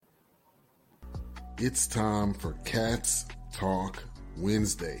It's time for Cats Talk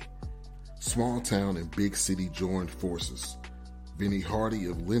Wednesday. Small town and big city joined forces. Vinny Hardy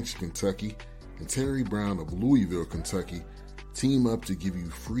of Lynch, Kentucky, and Terry Brown of Louisville, Kentucky, team up to give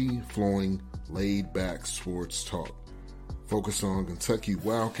you free-flowing, laid-back sports talk. Focus on Kentucky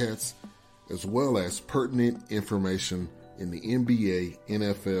Wildcats, as well as pertinent information in the NBA,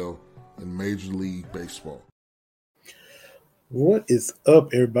 NFL, and Major League Baseball. What is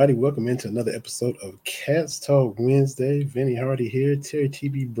up, everybody? Welcome into another episode of Cats Talk Wednesday. Vinny Hardy here. Terry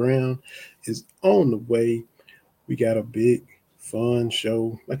TB Brown is on the way. We got a big, fun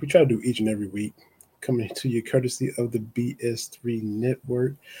show like we try to do each and every week, coming to you courtesy of the BS3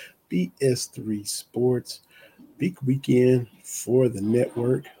 Network, BS3 Sports. Big weekend for the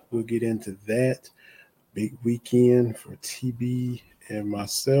network. We'll get into that. Big weekend for TB and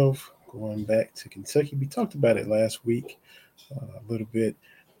myself going back to Kentucky. We talked about it last week. A little bit,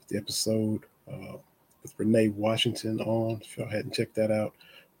 the episode with Renee Washington on. If y'all hadn't checked that out,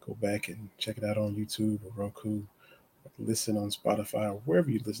 go back and check it out on YouTube or Roku. Listen on Spotify or wherever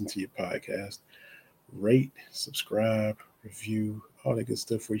you listen to your podcast. Rate, subscribe, review, all that good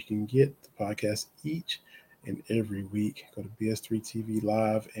stuff where you can get the podcast each and every week. Go to BS3 TV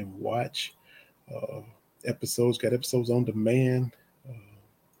Live and watch episodes. Got episodes on demand.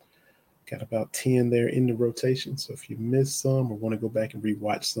 Got about 10 there in the rotation. So if you missed some or want to go back and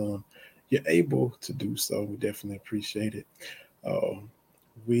rewatch some, you're able to do so. We definitely appreciate it.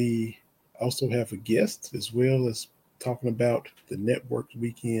 We also have a guest as well as talking about the network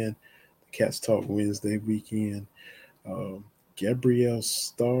weekend, the Cats Talk Wednesday weekend. Gabrielle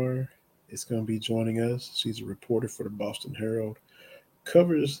Starr is going to be joining us. She's a reporter for the Boston Herald,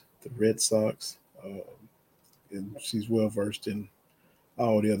 covers the Red Sox, and she's well versed in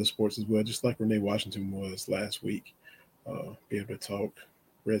all the other sports as well, just like Renee Washington was last week. Be able to talk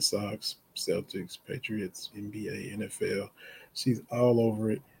Red Sox, Celtics, Patriots, NBA, NFL. She's all over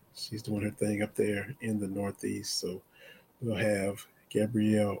it. She's doing her thing up there in the Northeast. So we'll have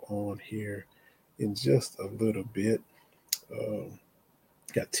Gabrielle on here in just a little bit.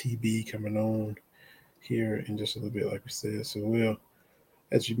 Got TB coming on here in just a little bit, like we said. So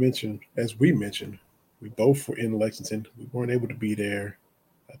as we mentioned, we both were in Lexington. We weren't able to be there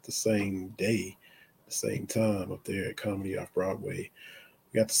at the same day, the same time up there at Comedy Off Broadway.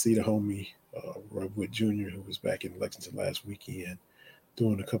 We got to see the homie Rob Wood Jr., who was back in Lexington last weekend,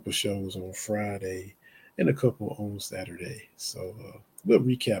 doing a couple shows on Friday and a couple on Saturday. So we'll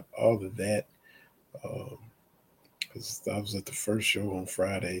recap all of that. Because I was at the first show on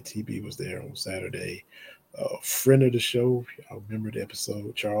Friday. TB was there on Saturday. Friend of the show, I remember the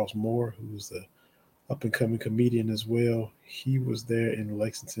episode, Charles Moore, who was the up-and-coming comedian as well. He was there in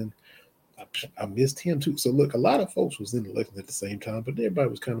Lexington. I missed him too. So look, a lot of folks was in Lexington at the same time, but everybody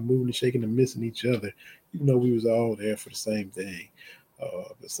was kind of moving and shaking and missing each other, even though we was all there for the same thing.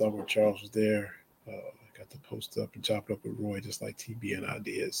 But somewhere Charles was there. Got to post up and chop it up with Roy, just like TB and I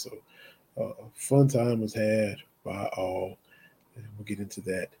did. So fun time was had by all, and we'll get into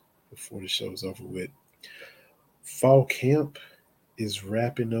that before the show's over with. Fall camp is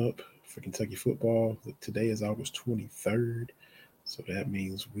wrapping up for Kentucky football. Today is August 23rd, so that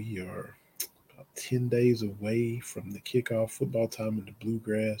means we are about 10 days away from the kickoff football time in the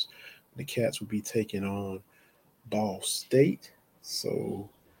Bluegrass. The Cats will be taking on Ball State, so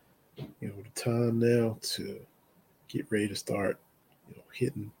the time now to get ready to start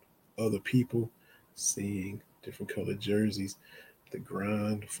hitting other people, seeing different colored jerseys. The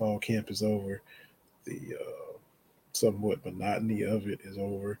grind, fall camp is over. The somewhat monotony of it is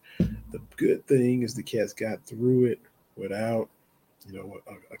over. The good thing is the Cats got through it without,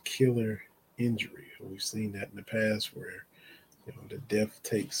 a killer injury. We've seen that in the past where, the death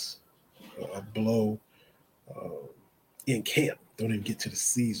takes a blow in camp. Don't even get to the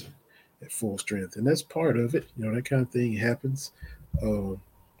season at full strength. And that's part of it. That kind of thing happens.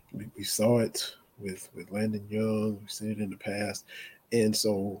 We saw it with Landon Young. We've seen it in the past. And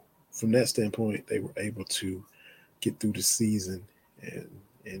so from that standpoint, they were able to get through the season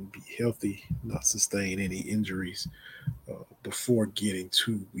and be healthy, not sustain any injuries before getting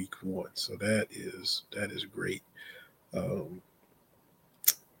to week one. So that is great.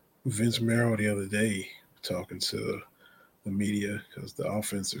 Vince Merrill the other day talking to the media, because the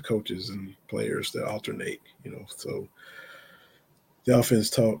offensive coaches and players that alternate, so the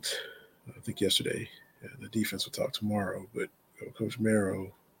offense talked, I think yesterday, and the defense will talk tomorrow, but Coach Merrill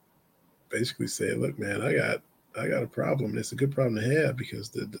basically said, look, man, I got a problem. It's a good problem to have because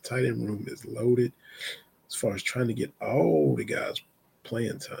the tight end room is loaded as far as trying to get all the guys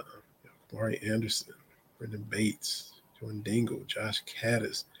playing time. Barry Anderson, Brendan Bates, Jordan Dingle, Josh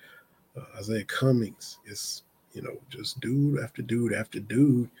Caddis, Isaiah Cummings is, just dude after dude after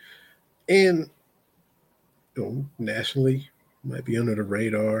dude. And, nationally, might be under the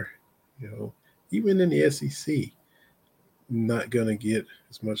radar, even in the SEC, not going to get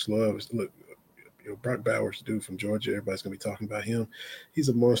as much love. Look, Brock Bowers, dude from Georgia, everybody's going to be talking about him. He's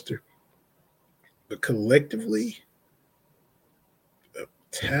a monster. But collectively,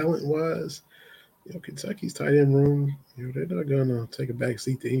 talent-wise, Kentucky's tight end room, they're not going to take a back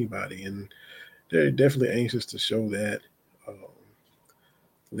seat to anybody. And they're definitely anxious to show that.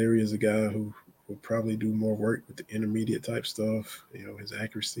 Larry is a guy who will probably do more work with the intermediate type stuff. His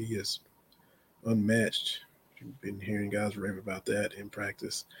accuracy is unmatched. You've been hearing guys rave about that in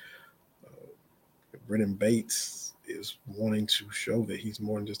practice. Brennan Bates is wanting to show that he's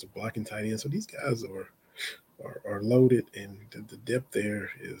more than just a blocking tight end. So these guys are loaded, and the depth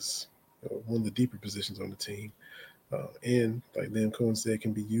there is one of the deeper positions on the team. And like Liam Cohen said,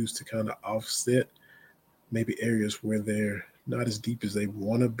 can be used to kind of offset maybe areas where they're not as deep as they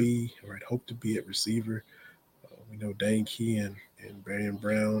want to be or had hoped to be at receiver. We know Dane Key and Barry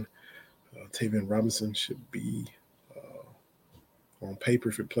Brown, Tavian Robinson should be on paper,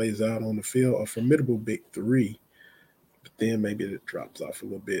 if it plays out on the field, a formidable big three. But then maybe it drops off a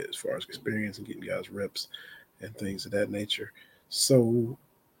little bit as far as experience and getting guys reps and things of that nature. So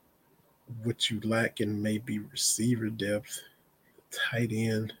what you lack in maybe receiver depth, tight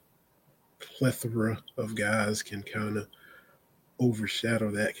end, plethora of guys can kind of overshadow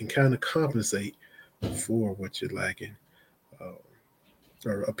that, can kind of compensate for what you're lacking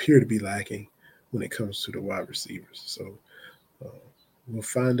or appear to be lacking when it comes to the wide receivers. So we'll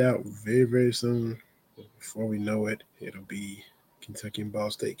find out very, very soon. Before we know it, it'll be Kentucky and Ball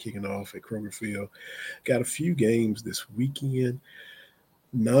State kicking off at Kroger Field. Got a few games this weekend.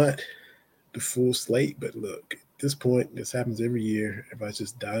 Not the full slate, but look, at this point, this happens every year. Everybody's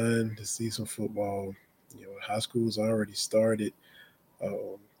just dying to see some football. High school's already started.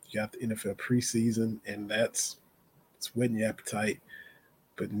 You got the NFL preseason, and it's whetting your appetite.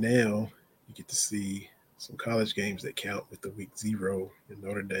 But now you get to see some college games that count with the week 0 in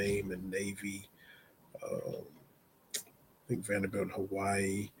Notre Dame and Navy. I think Vanderbilt and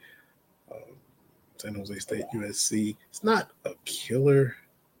Hawaii, San Jose State, USC. It's not a killer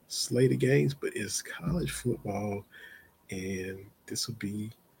slate of games, but it's college football, and this will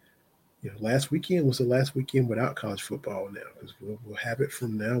be, last weekend was the last weekend without college football now, because we'll have it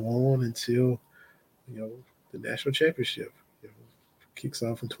from now on until, the national championship kicks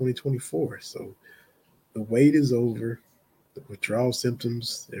off in 2024. So the wait is over. The withdrawal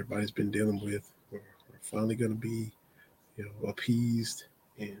symptoms everybody's been dealing with are finally going to be, appeased,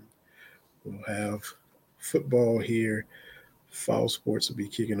 and we'll have football here. Fall sports will be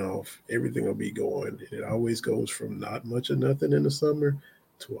kicking off. Everything will be going. And it always goes from not much of nothing in the summer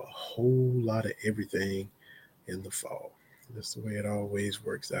to a whole lot of everything in the fall. And that's the way it always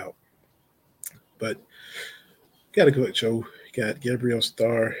works out. But got a good show. Got Gabrielle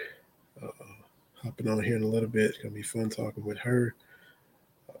Starr hopping on here in a little bit. It's going to be fun talking with her.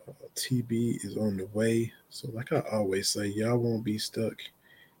 TB is on the way. So like I always say, y'all won't be stuck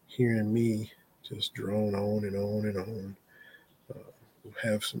hearing me just drone on and on and on. We'll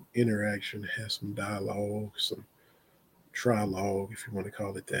have some interaction, have some dialogue, some trialogue, if you want to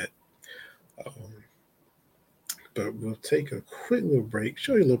call it that. But we'll take a quick little break,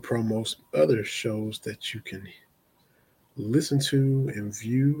 show you a little promos, other shows that you can listen to and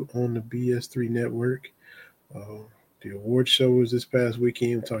view on the BS3 network. The award shows this past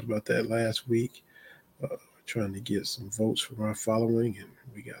weekend, we talked about that last week. Trying to get some votes from our following, and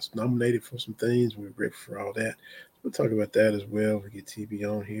we got nominated for some things. We're grateful for all that. We'll talk about that as well. We get TB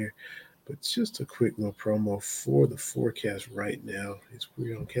on here. But just a quick little promo for the forecast right now.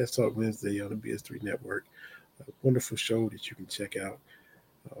 We're on Cast Talk Wednesday on the BS3 network. A wonderful show that you can check out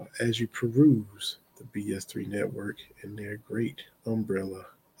as you peruse the BS3 network and their great umbrella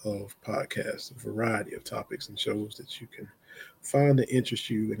of podcasts, a variety of topics and shows that you can find that interest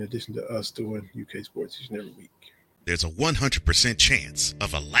you, in addition to us doing UK sports each and every week. There's a 100% chance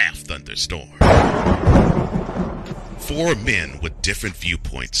of a laugh thunderstorm. 4 men with different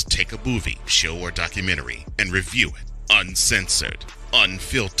viewpoints take a movie, show, or documentary and review it uncensored,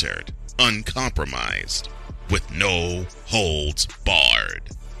 unfiltered, uncompromised, with no holds barred.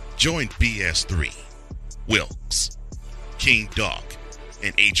 Join BS3, Wilkes, King Dog,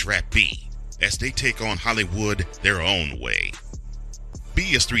 and H-Rap B as they take on Hollywood their own way.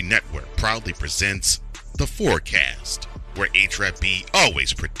 BS3 Network proudly presents The Forecast, where H-Rap B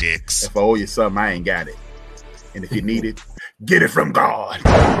always predicts, if I owe you something, I ain't got it. And if you need it, get it from God.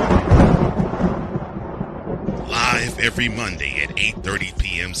 Live live every Monday at 8:30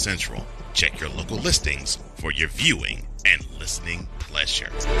 p.m. Central. Check your local listings for your viewing and listening pleasure.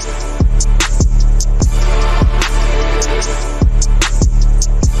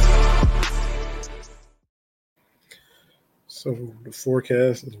 So the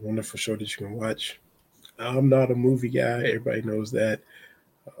forecast is a wonderful show that you can watch. I'm not a movie guy. Everybody knows that.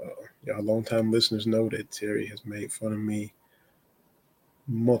 Y'all longtime listeners know that Terry has made fun of me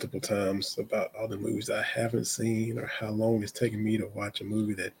multiple times about all the movies I haven't seen or how long it's taken me to watch a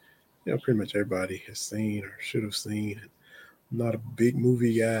movie that, pretty much everybody has seen or should have seen. I'm not a big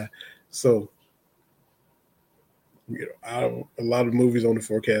movie guy. So, a lot of movies on the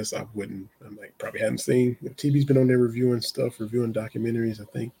forecast I'm like probably haven't seen. TV's been on there reviewing stuff, reviewing documentaries. I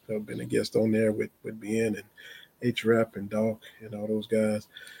think I've been a guest on there with Ben and H-Rap and Doc and all those guys.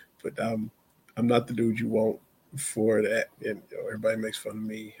 But I'm not the dude you want for that. And everybody makes fun of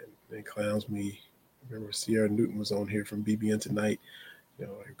me and clowns me. I remember Sierra Newton was on here from BBN Tonight,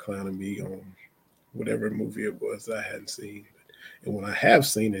 clowning me on whatever movie it was that I hadn't seen. And when I have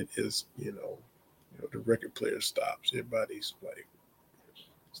seen it is, the record player stops. Everybody's like,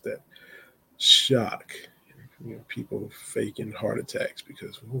 it's that shock. People faking heart attacks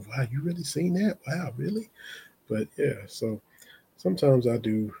because, oh, wow, you really seen that? Wow, really? But yeah, so sometimes I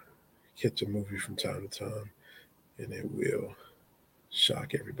do catch a movie from time to time, and it will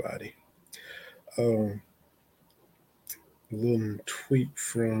shock everybody. A little tweet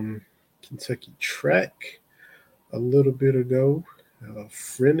from Kentucky Track a little bit ago. A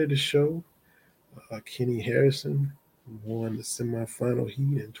friend of the show, Kenny Harrison, won the semifinal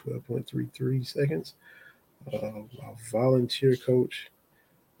heat in 12.33 seconds. Our volunteer coach,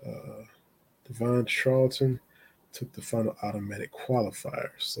 Devon Charlton, took the final automatic qualifier.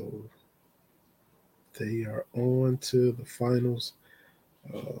 So they are on to the finals.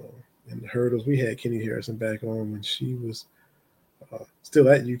 In the hurdles, we had Kenny Harrison back on when she was still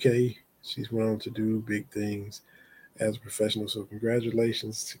at UK. She's went on to do big things as a professional. So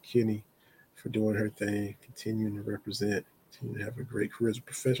congratulations to Kenny for doing her thing, continuing to represent, continuing to have a great career as a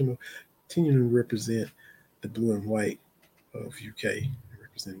professional, continuing to represent the blue and white of UK,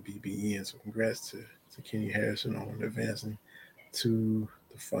 representing BBN. So congrats to Kenny Harrison on advancing to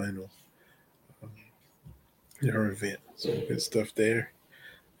the final in her event. So good stuff there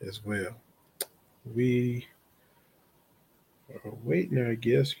as well. We are waiting our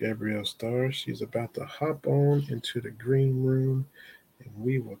guest, Gabrielle Starr. She's about to hop on into the green room, and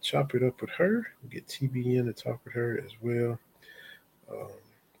we will chop it up with her. We'll get TBN to talk with her as well.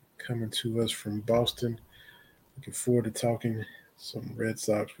 Coming to us from Boston. Looking forward to talking some Red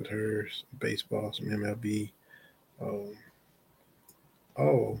Sox with her, some baseball, some MLB,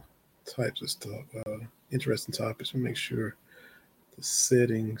 all types of stuff. Interesting topics. We'll make sure the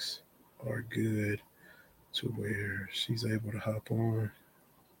settings are good to where she's able to hop on.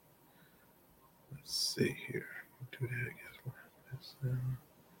 Let's see here. Do that again.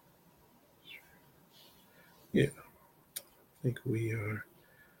 Yeah, I think we are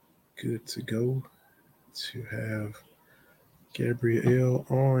good to go to have Gabrielle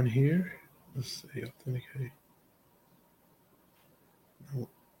on here. Let's see, authenticate. No.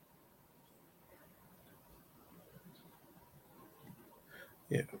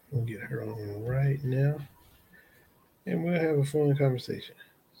 Yeah, we'll get her on right now, and we'll have a fun conversation.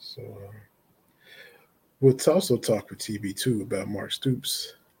 So we'll also talk with TB2 about Mark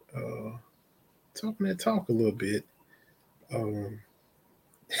Stoops. Talking that talk a little bit.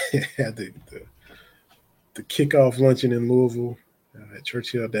 Had the kickoff luncheon in Louisville at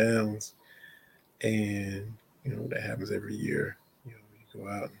Churchill Downs, and that happens every year. You go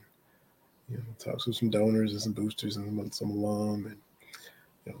out and talk to some donors and some boosters and some alum, and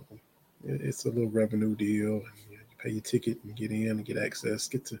it's a little revenue deal. And, you pay your ticket and get in and get access.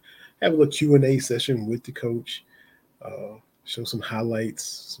 Get to have a little Q&A session with the coach. Show some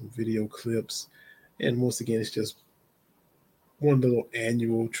highlights, some video clips, and once again, it's just one of the little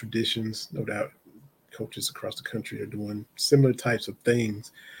annual traditions. No doubt, coaches across the country are doing similar types of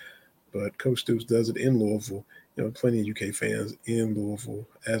things, but Coach Stoops does it in Louisville. Plenty of UK fans in Louisville,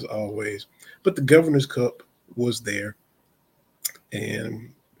 as always. But the Governor's Cup was there,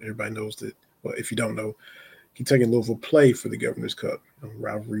 and everybody knows that. Well, if you don't know, Kentucky and Louisville play for the Governor's Cup on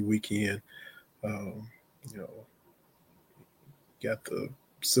rivalry weekend. Got the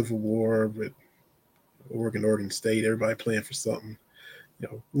Civil War with Oregon State, everybody playing for something,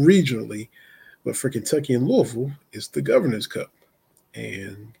 regionally. But for Kentucky and Louisville, it's the Governor's Cup.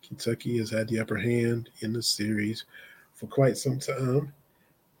 And Kentucky has had the upper hand in the series for quite some time.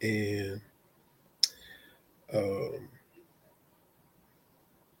 And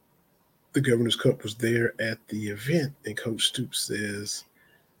the Governor's Cup was there at the event, and Coach Stoops says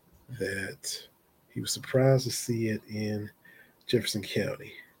that he was surprised to see it in Jefferson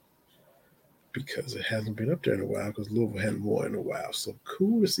County because it hasn't been up there in a while because Louisville hadn't won in a while. So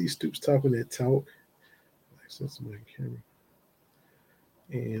cool to see Stoops talking that talk.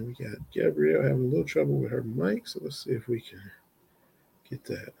 And we got Gabrielle having a little trouble with her mic, so let's see if we can get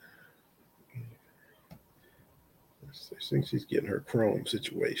that. I think she's getting her Chrome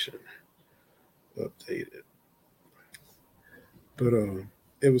situation updated. But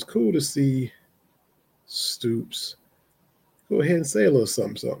it was cool to see Stoops go ahead and say a little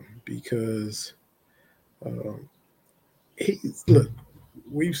something because look,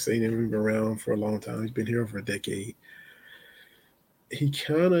 we've seen him around for a long time. He's been here over a decade. He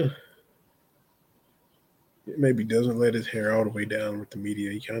kind of maybe doesn't let his hair all the way down with the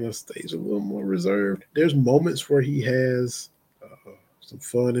media. He kind of stays a little more reserved. There's moments where he has some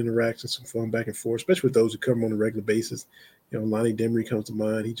fun interactions, some fun back and forth, especially with those who come on a regular basis. You know, Lonnie Demery comes to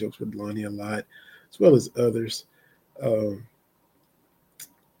mind. He jokes with Lonnie a lot, as well as others.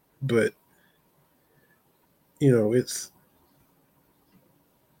 But, you know, it's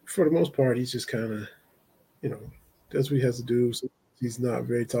for the most part, he's just kind of, you know, does what he has to do. So he's not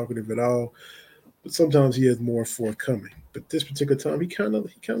very talkative at all, but sometimes he is more forthcoming. But this particular time, he kind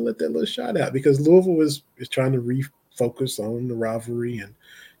of let that little shot out because Louisville is trying to refocus on the rivalry, and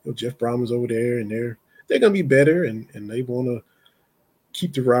you know, Jeff Brown was over there, and they're going to be better, and they want to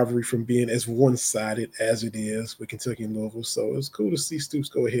keep the rivalry from being as one-sided as it is with Kentucky and Louisville. So it's cool to see Stoops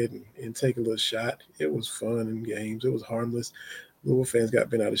go ahead and take a little shot. It was fun in games. It was harmless. Louisville fans got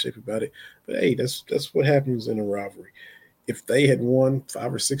bent out of shape about it. But, hey, that's what happens in a rivalry. If they had won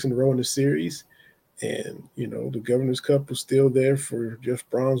 5 or 6 in a row in the series and, you know, the Governor's Cup was still there for Jeff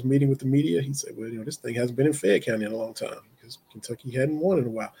Brown's meeting with the media, he'd say, well, you know, this thing hasn't been in Fayette County in a long time because Kentucky hadn't won in a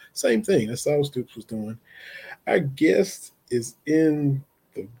while. Same thing. That's all Stoops was doing. Our guest is in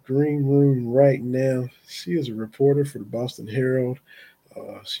the green room right now. She is a reporter for the Boston Herald.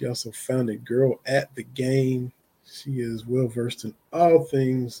 She also founded Girl at the Game. She is well-versed in all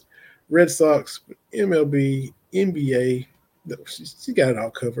things Red Sox, MLB, NBA. She got it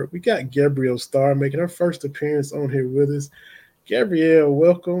all covered. We got Gabrielle Starr making her first appearance on here with us. Gabrielle,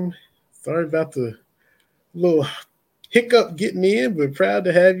 welcome. Sorry about the little hiccup getting in, but proud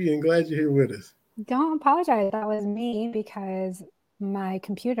to have you and glad you're here with us. Don't apologize. That was me because my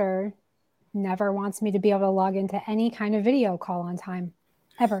computer never wants me to be able to log into any kind of video call on time,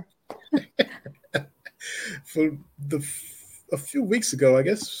 ever. A few weeks ago, I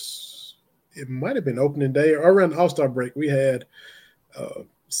guess it might have been opening day or around the All-Star break, we had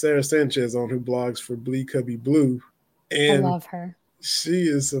Sarah Sanchez on, who blogs for Bleed Cubby Blue. And I love her. She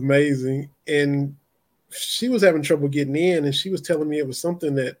is amazing. And she was having trouble getting in, and she was telling me it was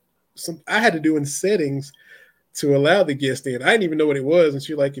something that I had to do in settings to allow the guest in. I didn't even know what it was. And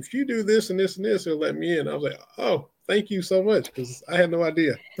she's like, if you do this and this and this, it'll let me in. I was like, oh, thank you so much, because I had no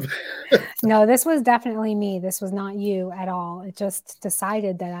idea. No, this was definitely me. This was not you at all. It just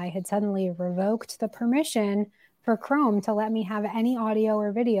decided that I had suddenly revoked the permission for Chrome to let me have any audio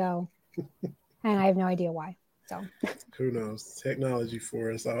or video. And I have no idea why. So who knows? Technology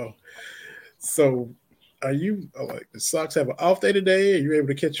for us all. So are you like the Sox have an off day today? Are you able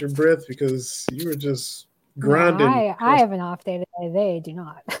to catch your breath because you were just grinding? No, I have an off day today. They do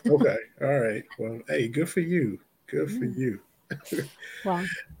not. Okay. All right. Well, hey, good for you. Good for you. Well,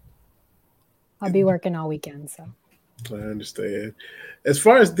 I'll be working all weekend, so. I understand. As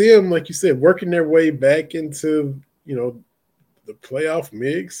far as them, like you said, working their way back into, you know, the playoff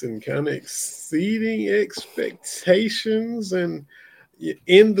mix and kind of exceeding expectations and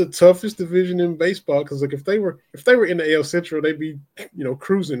in the toughest division in baseball. Because like if they were in the AL Central, they'd be, you know,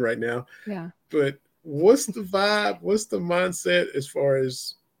 cruising right now. Yeah. But what's the vibe? What's the mindset as far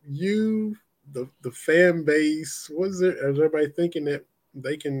as you, the fan base? Is everybody thinking that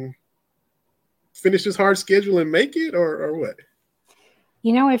they can finish this hard schedule and make it, or what?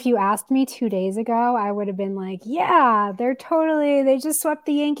 You know, if you asked me 2 days ago, I would have been like, yeah, they just swept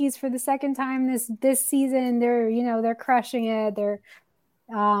the Yankees for the second time this season. They're crushing it.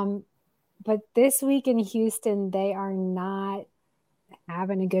 But this week in Houston, they are not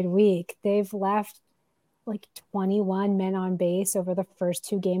having a good week. They've left like 21 men on base over the first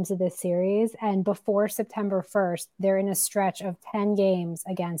 2 games of this series. And before September 1st, they're in a stretch of 10 games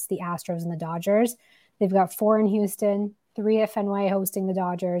against the Astros and the Dodgers. They've got 4 in Houston, 3 at Fenway hosting the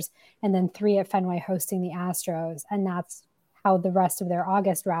Dodgers, and then 3 at Fenway hosting the Astros. And that's how the rest of their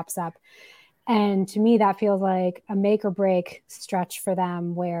August wraps up. And to me, that feels like a make or break stretch for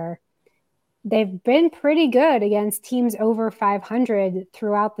them where they've been pretty good against teams over 500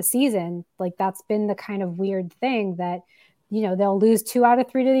 throughout the season. Like, that's been the kind of weird thing that, you know, they'll lose 2 out of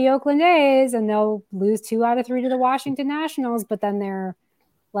 3 to the Oakland A's and they'll lose 2 out of 3 to the Washington Nationals, but then they're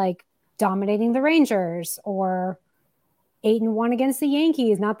like dominating the Rangers, or 8-1 against the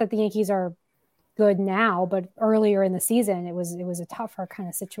Yankees. Not that the Yankees are good now, but earlier in the season, it was a tougher kind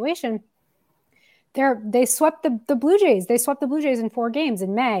of situation. They swept the Blue Jays. They swept the Blue Jays in 4 games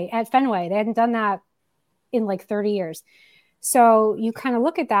in May at Fenway. They hadn't done that in like 30 years. So you kind of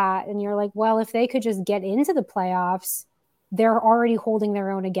look at that and you're like, well, if they could just get into the playoffs, they're already holding their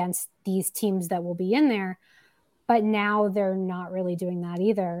own against these teams that will be in there. But now they're not really doing that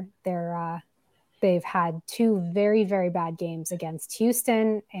either. They've had 2 very, very bad games against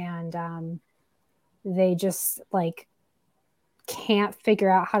Houston, and they just like can't figure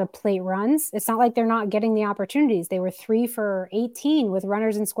out how to plate runs. It's not like they're not getting the opportunities. They were 3 for 18 with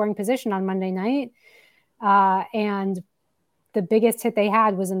runners in scoring position on Monday night. And the biggest hit they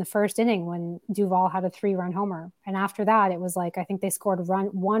had was in the first inning when Duvall had a 3-run homer. And after that, it was like, I think they scored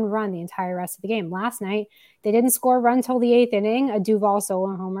 1 run the entire rest of the game. Last night, they didn't score a run till the 8th inning, a Duvall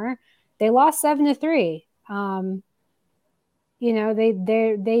solo homer. They lost 7-3. You know,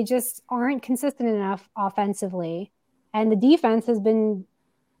 they just aren't consistent enough offensively. And the defense has been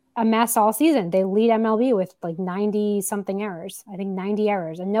a mess all season. They lead MLB with like 90-something errors. I think 90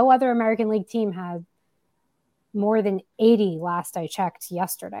 errors. And no other American League team had more than 80 last I checked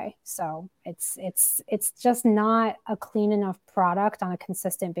yesterday. So it's just not a clean enough product on a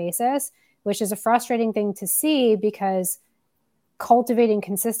consistent basis, which is a frustrating thing to see because cultivating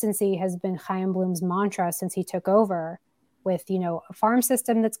consistency has been Chaim Bloom's mantra since he took over, with, you know, a farm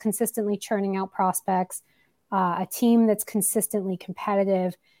system that's consistently churning out prospects, a team that's consistently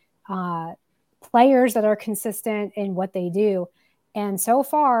competitive, players that are consistent in what they do. And so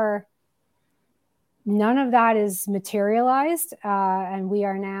far, none of that is materialized. And we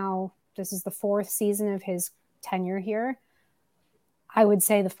are now, this is the 4th season of his tenure here. I would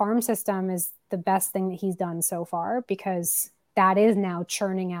say the farm system is the best thing that he's done so far, because that is now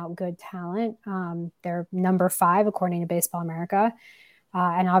churning out good talent. They're number 5, according to Baseball America.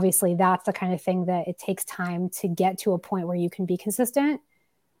 And obviously that's the kind of thing that it takes time to get to a point where you can be consistent.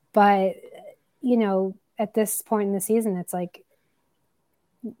 But, you know, at this point in the season, it's like,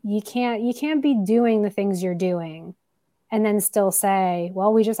 you can't be doing the things you're doing and then still say,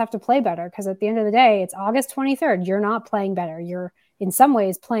 well, we just have to play better. Because at the end of the day, it's August 23rd. You're not playing better. You're in some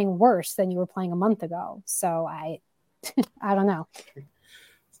ways playing worse than you were playing a month ago. So I don't know.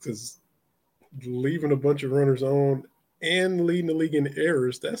 Because leaving a bunch of runners on and leading the league in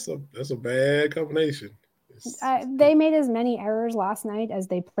errors, that's a bad combination. They made as many errors last night as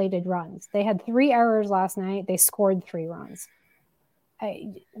they plated runs. They had 3 errors last night. They scored 3 runs.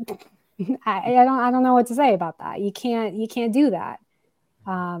 I don't know what to say about that. You can't do that.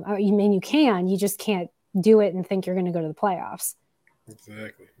 You mean you can, you just can't do it and think you're going to go to the playoffs.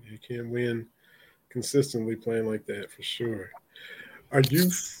 Exactly. You can't win consistently playing like that, for sure. Are you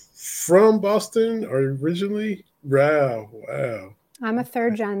from Boston originally? Wow. I'm a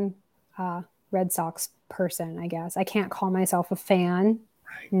 3rd-gen Red Sox person, I guess. I can't call myself a fan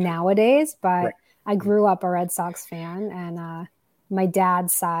nowadays, but I grew up a Red Sox fan, and my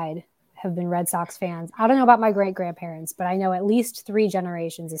dad's side have been Red Sox fans. I don't know about my great-grandparents, but I know at least 3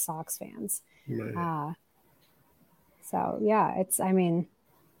 generations of Sox fans. So yeah, it's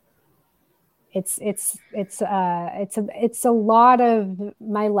a lot of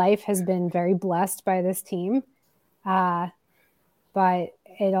my life has been very blessed by this team. But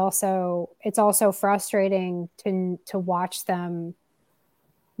it's also frustrating to watch them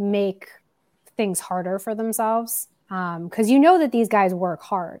make things harder for themselves. Because you know that these guys work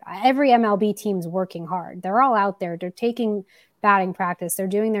hard. Every MLB team's working hard. They're all out there. They're taking batting practice. They're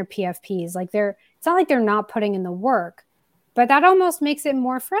doing their PFPs. It's not like they're not putting in the work, but that almost makes it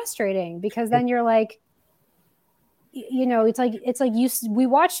more frustrating, because then you're like, you know, it's like we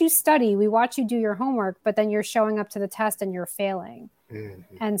watch you study, we watch you do your homework, but then you're showing up to the test and you're failing.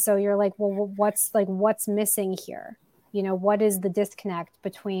 Mm-hmm. And so you're like, well, what's missing here? You know, what is the disconnect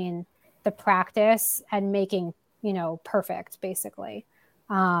between the practice and making, you know, perfect, basically.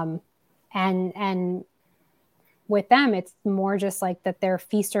 And with them, it's more just like that they're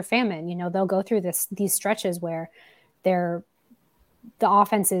feast or famine. You know, they'll go through these stretches where the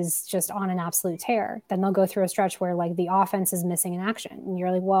offense is just on an absolute tear. Then they'll go through a stretch where like the offense is missing in action. And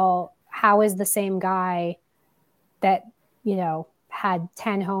you're like, well, how is the same guy that, you know, had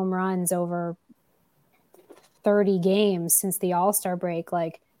 10 home runs over 30 games since the All-Star break,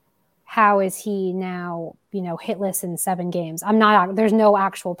 like, how is he now, hitless in 7 games? There's no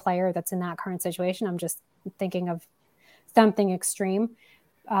actual player that's in that current situation. I'm just thinking of something extreme.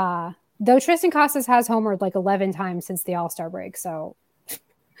 Though Tristan Casas has homered like 11 times since the All-Star break. So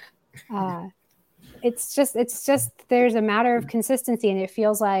it's just there's a matter of consistency, and it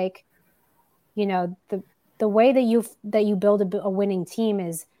feels like, the way that you build a winning team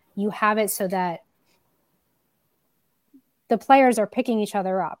is you have it so that the players are picking each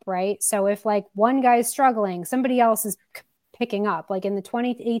other up, right? So if like one guy is struggling, somebody else is picking up. Like in the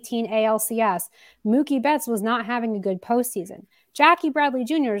 2018 ALCS, Mookie Betts was not having a good postseason. Jackie Bradley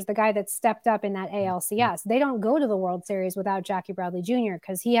Jr. is the guy that stepped up in that ALCS. They don't go to the World Series without Jackie Bradley Jr.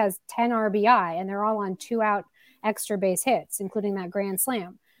 because he has 10 RBI and they're all on 2-out extra base hits, including that grand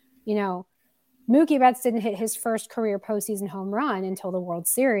slam. Mookie Betts didn't hit his first career postseason home run until the World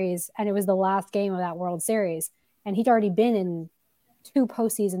Series, and it was the last game of that World Series. And he'd already been in 2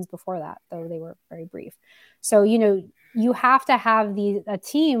 postseasons before that, though they were very brief. So, you have to have a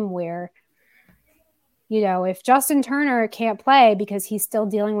team where, if Justin Turner can't play because he's still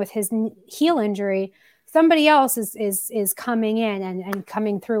dealing with his heel injury, somebody else is coming in and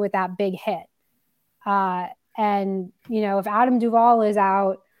coming through with that big hit. And, if Adam Duvall is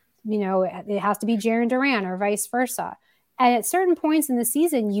out, it has to be Jarren Duran or vice versa. And at certain points in the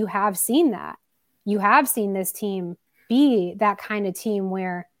season, you have seen that. You have seen this team be that kind of team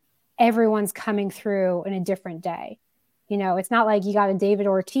where everyone's coming through in a different day. It's not like you got a David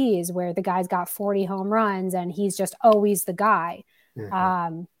Ortiz where the guy's got 40 home runs and he's just always the guy.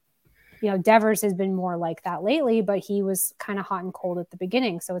 Mm-hmm. Devers has been more like that lately, but he was kind of hot and cold at the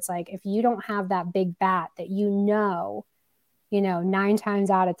beginning. So it's like, if you don't have that big bat that 9 times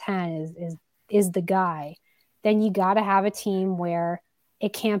out of 10 is the guy, then you got to have a team where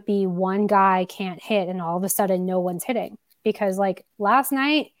it can't be one guy can't hit and all of a sudden no one's hitting. Because like last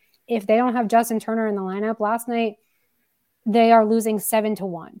night, if they don't have Justin Turner in the lineup last night, they are losing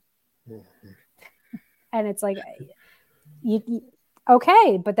 7-1. Mm-hmm. And it's like,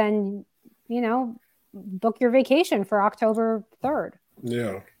 okay, but then, book your vacation for October 3rd.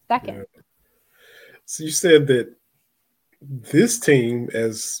 Yeah. 2nd. Yeah. So you said that this team,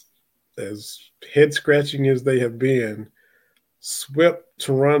 as head scratching as they have been, swept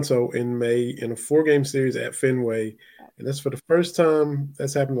Toronto in May in a 4-game series at Fenway. And that's for the first time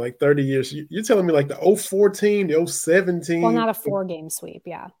that's happened in like 30 years. You're telling me like the 04 team, the 07 team. Well, not a 4-game sweep.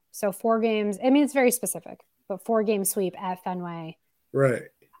 Yeah. So 4 games. I mean, it's very specific, but 4-game sweep at Fenway. Right.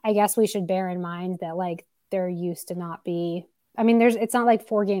 I guess we should bear in mind that like there used to not be, I mean, it's not like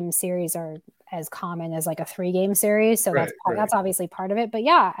 4-game series are as common as like a 3-game series. So that's obviously part of it. But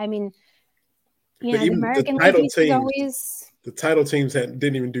yeah, I mean, the American League is always. The title teams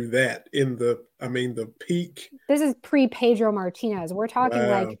didn't even do that in the peak. This is pre-Pedro Martinez. We're talking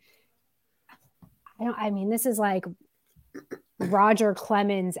this is like Roger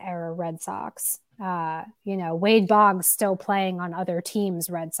Clemens era Red Sox. Wade Boggs still playing on other teams'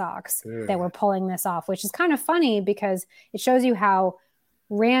 Red Sox that were pulling this off, which is kind of funny because it shows you how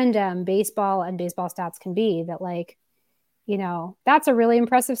random baseball and baseball stats can be. That like, that's a really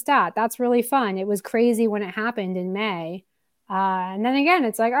impressive stat. That's really fun. It was crazy when it happened in May. And then again,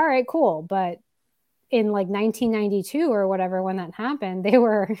 it's like, all right, cool. But in like 1992 or whatever, when that happened, they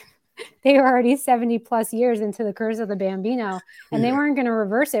were already 70 plus years into the curse of the Bambino, and they weren't going to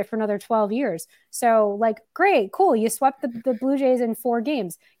reverse it for another 12 years. So like, great, cool. You swept the Blue Jays in 4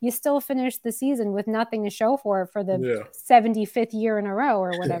 games. You still finished the season with nothing to show for it for the 75th year in a row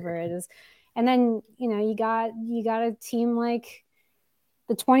or whatever it is. And then, you got a team like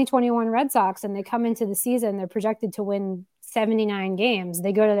the 2021 Red Sox, and they come into the season, they're projected to win 79 games.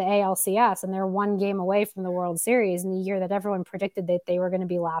 They go to the ALCS and they're 1 game away from the World Series in the year that everyone predicted that they were going to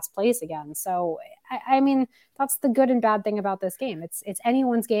be last place again. So, I mean, that's the good and bad thing about this game. It's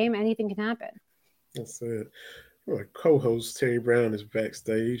anyone's game. Anything can happen. That's it. Our co-host Terry Brown is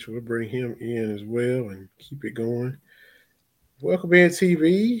backstage. We'll bring him in as well and keep it going. Welcome in,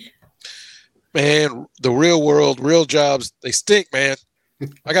 TV. Man, the real world, real jobs, they stink, man.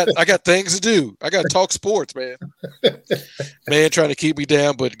 I got things to do. I got to talk sports, man. Man, trying to keep me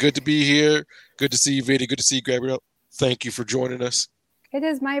down, but good to be here. Good to see you, Vinny. Good to see you, Gabrielle. Thank you for joining us. It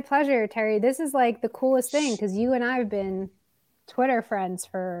is my pleasure, Terry. This is like the coolest thing because you and I have been Twitter friends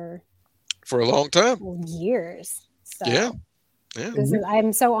for a long time. Years. So yeah.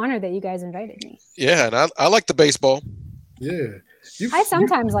 I'm so honored that you guys invited me. Yeah, and I like the baseball. Yeah. I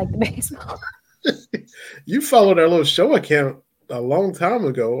sometimes like the baseball. You followed our little show account a long time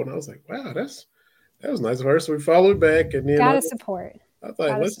ago, and I was like, wow, that was nice of her. So we followed back, and then gotta support. I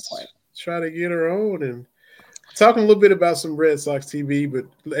thought, let's try to get her on, and talking a little bit about some Red Sox TV, but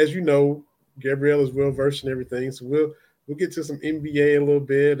as you know, Gabrielle is well versed in everything, so we'll get to some NBA a little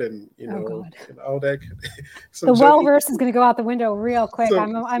bit, and and all that. The well versed is going to go out the window real quick.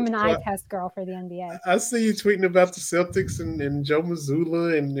 I'm an eye test girl for the NBA. I see you tweeting about the Celtics and Joe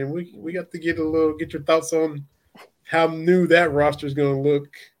Mazzulla, and we got to get your thoughts on how new that roster is going to look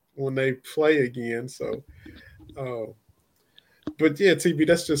when they play again. So, but yeah, TB,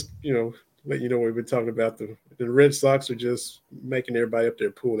 that's just let you know what we've been talking about. The Red Sox are just making everybody up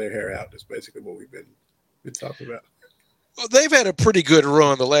there pull their hair out. That's basically what we've been talking about. Well, they've had a pretty good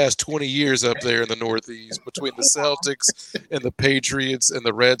run the last 20 years up there in the Northeast between the Celtics and the Patriots and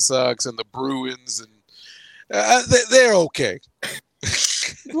the Red Sox and the Bruins, and they're okay.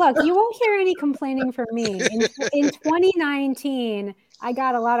 Look, you won't hear any complaining from me. In 2019, I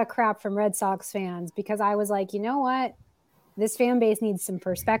got a lot of crap from Red Sox fans because I was like, you know what? This fan base needs some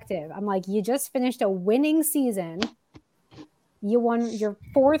perspective. I'm like, you just finished a winning season. You won your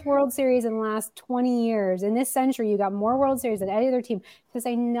 4th World Series in the last 20 years. In this century, you got more World Series than any other team, to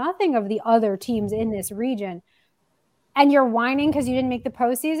say nothing of the other teams in this region. And you're whining because you didn't make the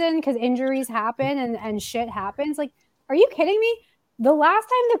postseason because injuries happen and shit happens. Like, are you kidding me? The last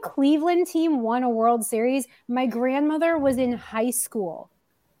time the Cleveland team won a World Series, my grandmother was in high school.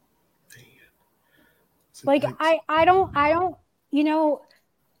 Like, I don't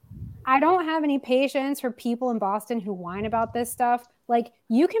have any patience for people in Boston who whine about this stuff. Like,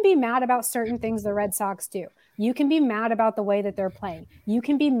 you can be mad about certain things the Red Sox do. You can be mad about the way that they're playing. You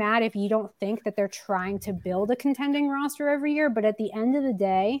can be mad if you don't think that they're trying to build a contending roster every year. But at the end of the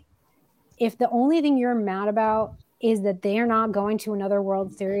day, if the only thing you're mad about is that they're not going to another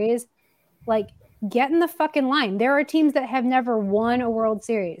World Series, like, get in the fucking line. There are teams that have never won a World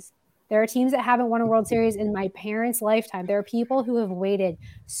Series. There are teams that haven't won a World Series in my parents' lifetime. There are people who have waited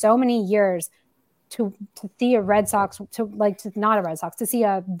so many years to see a Red Sox, not a Red Sox, to see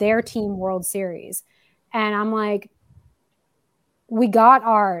their team World Series. And I'm like, we got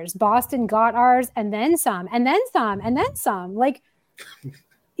ours. Boston got ours, and then some, and then some, and then some. Like,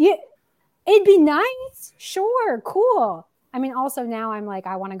 yeah, it'd be nice. Sure, cool. I mean, also now I'm like,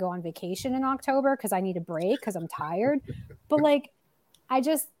 I want to go on vacation in October because I need a break because I'm tired. But like,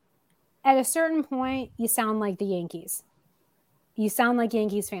 at a certain point, you sound like the Yankees. You sound like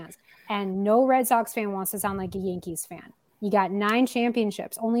Yankees fans. And no Red Sox fan wants to sound like a Yankees fan. You got 9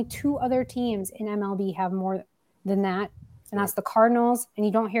 championships. Only 2 other teams in MLB have more than that. And that's the Cardinals. And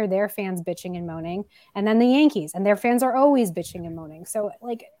you don't hear their fans bitching and moaning. And then the Yankees. And their fans are always bitching and moaning. So,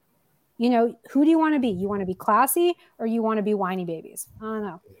 like, who do you want to be? You want to be classy or you want to be whiny babies? I don't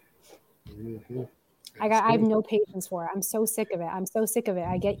know. Mm-hmm. I have no patience for it. I'm so sick of it.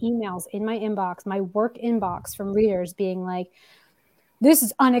 I get emails in my inbox, my work inbox, from readers being like, this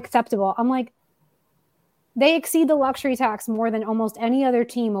is unacceptable. I'm like, they exceed the luxury tax more than almost any other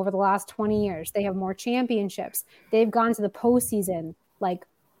team over the last 20 years. They have more championships. They've gone to the postseason like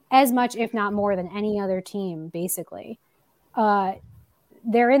as much, if not more, than any other team, basically.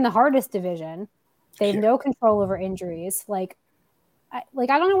 They're in the hardest division. They have no control over injuries. I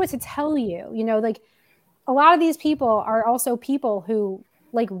don't know what to tell you. A lot of these people are also people who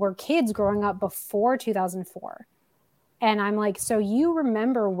were kids growing up before 2004. And I'm like, so you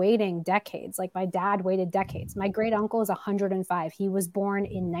remember waiting decades. Like, my dad waited decades. My great uncle is 105. He was born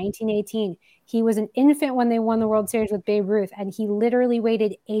in 1918. He was an infant when they won the World Series with Babe Ruth, and he literally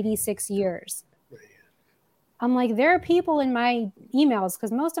waited 86 years. I'm like, there are people in my emails,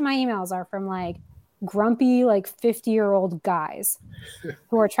 because most of my emails are from grumpy 50-year-old guys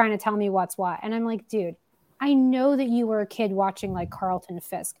who are trying to tell me what's what. And I'm like, dude, I know that you were a kid watching Carlton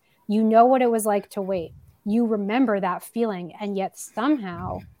Fisk. You know what it was like to wait. You remember that feeling, and yet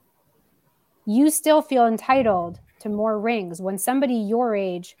somehow you still feel entitled to more rings when somebody your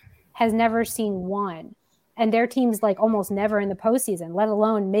age has never seen one, and their team's almost never in the postseason, let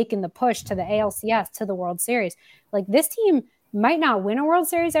alone making the push to the ALCS, to the World Series. This team might not win a World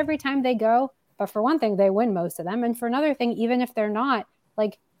Series every time they go, but for one thing, they win most of them. And for another thing, even if they're not,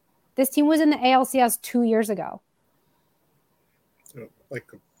 this team was in the ALCS 2 years ago.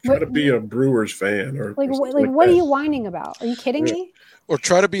 Try to be a Brewers fan, or what are you whining about? Are you kidding me? Or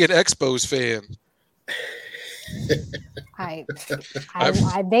try to be an Expos fan.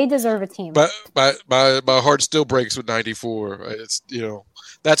 They deserve a team. My heart still breaks with 94. It's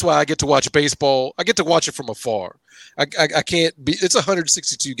that's why I get to watch baseball. I get to watch it from afar. I can't be. It's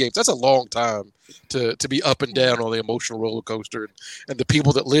 162 games. That's a long time to be up and down on the emotional roller coaster, and the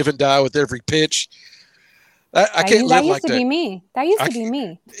people that live and die with every pitch. I can't live like that. That used to be me. That used to be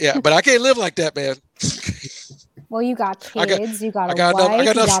me. Yeah, but I can't live like that, man. Well, you got kids. You got a wife.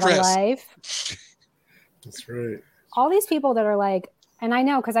 You got a life. That's right. All these people that are like, and I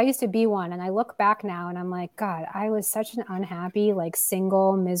know because I used to be one, and I look back now and I'm like, God, I was such an unhappy, like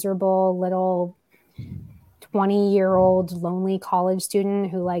single, miserable little 20-year-old lonely college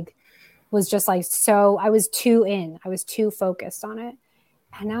student who like was just like, so I was too focused on it.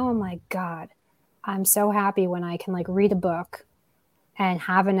 And now I'm like, God, I'm so happy when I can like read a book and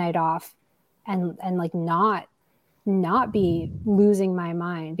have a night off and like not be losing my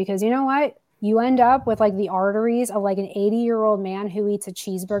mind, because you know what? You end up with like the arteries of like an 80-year-old man who eats a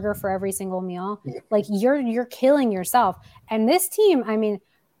cheeseburger for every single meal. Like you're killing yourself. And this team, I mean,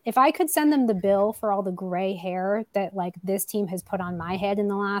 if I could send them the bill for all the gray hair that like this team has put on my head in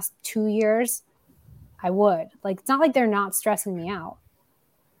the last 2 years, I would. Like, it's not like they're not stressing me out.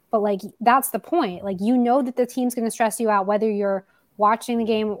 But like, that's the point. Like, you know that the team's going to stress you out, whether you're watching the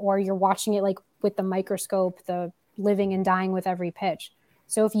game or you're watching it like with the microscope, the living and dying with every pitch.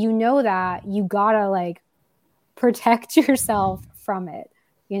 So if you know that, you gotta like protect yourself from it,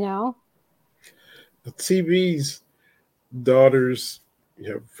 you know? The TV's daughters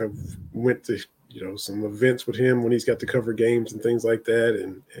have went to some events with him when he's got to cover games and things like that,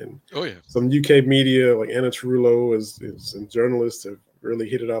 and Oh yeah. some UK media like Anna Trullo and journalists have really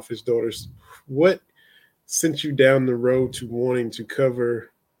hit it off his daughters. What sent you down the road to wanting to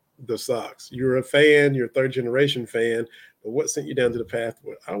cover the Sox? You're a fan, you're a third generation fan, but what sent you down to the path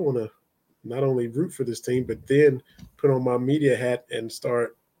where I want to not only root for this team, but then put on my media hat and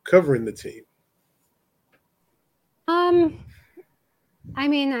start covering the team? I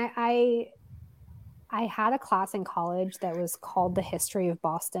mean, I had a class in college that was called The History of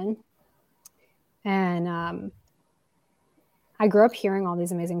Boston. And I grew up hearing all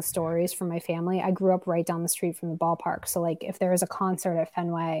these amazing stories from my family. I grew up right down the street from the ballpark. So like if there was a concert at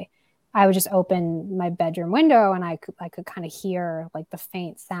Fenway, I would just open my bedroom window and I could kind of hear like the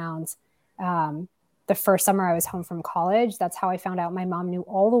faint sounds. The first summer I was home from college, that's how I found out my mom knew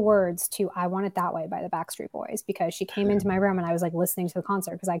all the words to I Want It That Way by the Backstreet Boys, because she came into my room and I was like listening to the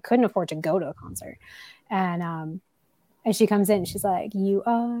concert because I couldn't afford to go to a concert. And she comes in and she's like, "You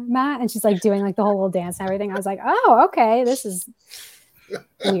are my," and she's like doing like the whole little dance and everything. I was like, oh, okay, this is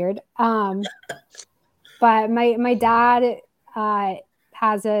weird. But my dad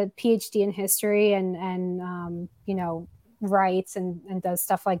has a PhD in history and writes and does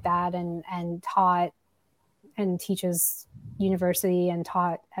stuff like that and taught and teaches university and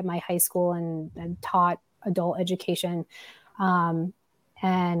taught at my high school and taught adult education.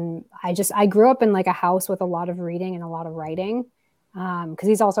 And I grew up in like a house with a lot of reading and a lot of writing, because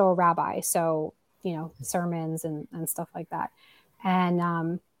he's also a rabbi. So, sermons and stuff like that.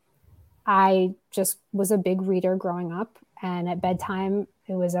 And I just was a big reader growing up. And at bedtime,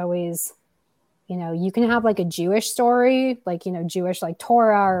 it was always, you can have like a Jewish story, like, Jewish, like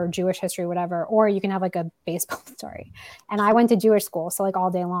Torah or Jewish history, whatever, or you can have like a baseball story. And I went to Jewish school. So like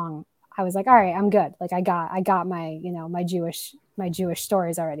all day long, I was like, all right, I'm good. Like I got my, my Jewish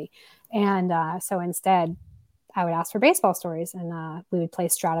stories already. And so instead I would ask for baseball stories, and we would play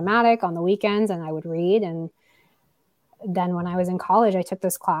Stratomatic on the weekends and I would read. And then when I was in college, I took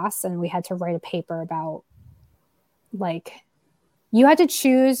this class and we had to write a paper about like, you had to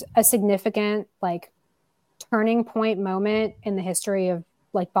choose a significant like turning point moment in the history of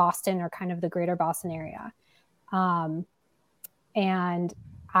like Boston or kind of the greater Boston area. And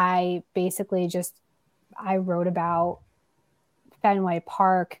I basically I wrote about Fenway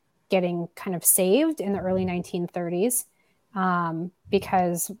Park getting kind of saved in the early 1930s,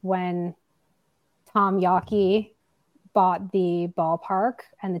 because when Tom Yawkey bought the ballpark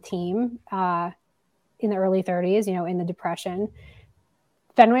and the team in the early 30s, in the Depression,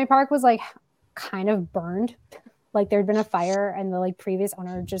 Fenway Park was like kind of burned. Like there'd been a fire and the like previous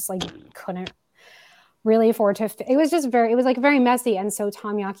owner just like couldn't really afford to. It was like very messy. And so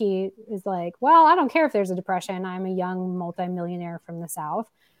Tom Yawkey is like, well, I don't care if there's a depression. I'm a young multimillionaire from the South.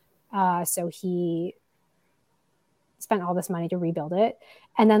 So he spent all this money to rebuild it.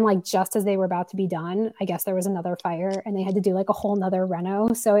 And then like, just as they were about to be done, I guess there was another fire and they had to do like a whole nother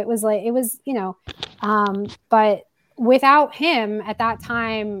reno. So it was, but without him at that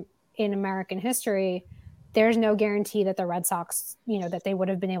time in American history, there's no guarantee that the Red Sox, that they would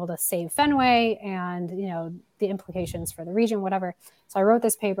have been able to save Fenway and, the implications for the region, whatever. So I wrote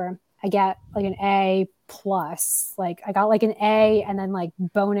this paper. I get like an A+, like I got like an A and then like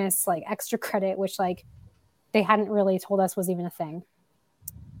bonus, like extra credit, which like they hadn't really told us was even a thing.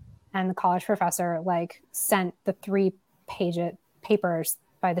 And the college professor like sent the 3-page papers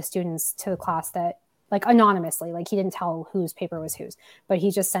by the students to the class that like anonymously, like he didn't tell whose paper was whose, but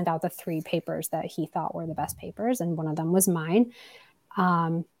he just sent out the 3 papers that he thought were the best papers. And one of them was mine.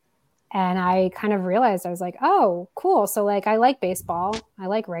 And I kind of realized, I was like, oh, cool. So like, I like baseball. I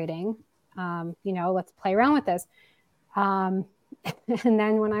like writing. Let's play around with this. And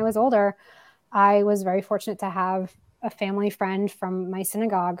then when I was older, I was very fortunate to have a family friend from my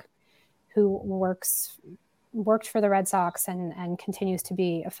synagogue who worked for the Red Sox and continues to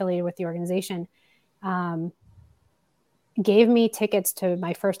be affiliated with the organization, gave me tickets to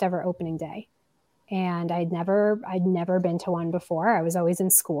my first ever opening day. And I'd never been to one before. I was always in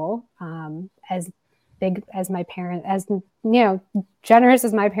school. As big as my parents, as generous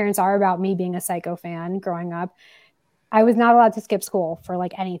as my parents are about me being a Psycho fan growing up, I was not allowed to skip school for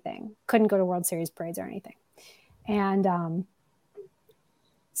like anything. Couldn't go to World Series parades or anything. And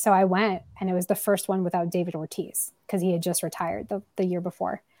so I went, and it was the first one without David Ortiz because he had just retired the year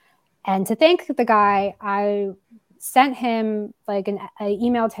before. And to thank the guy, I sent him I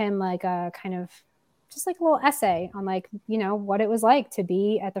emailed him like a kind of just like a little essay on like, what it was like to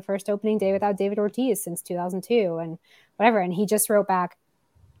be at the first opening day without David Ortiz since 2002 and whatever. And he just wrote back,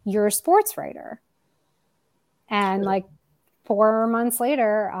 "You're a sports writer." And like 4 months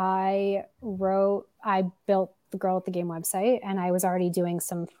later, I built the Girl at the Game website, and I was already doing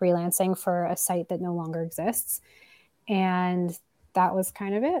some freelancing for a site that no longer exists. And that was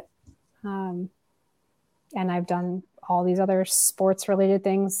kind of it. And I've done all these other sports related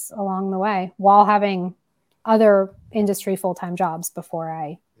things along the way while having other industry full-time jobs before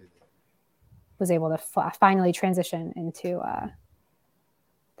I was able to finally transition into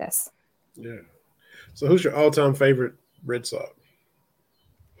this. Yeah. So who's your all-time favorite Red Sox?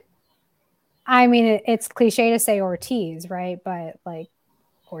 I mean, it's cliche to say Ortiz, right? But like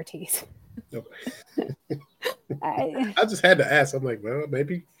Ortiz. Okay. I just had to ask. I'm like, well,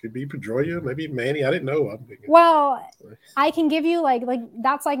 maybe it could be Pedroia, maybe Manny. I didn't know. I'm thinking. Well, I can give you like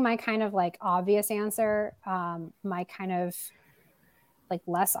that's like my kind of like obvious answer. My kind of like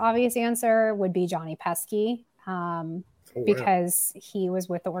less obvious answer would be Johnny Pesky, because he was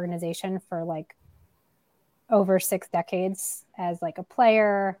with the organization for like over 6 decades as like a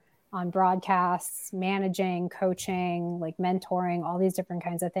player, on broadcasts, managing, coaching, like mentoring, all these different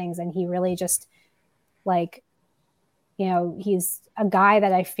kinds of things. And he really just like, he's a guy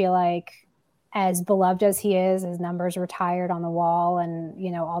that I feel like, as beloved as he is, his numbers retired on the wall and,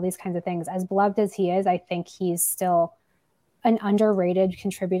 all these kinds of things, as beloved as he is, I think he's still an underrated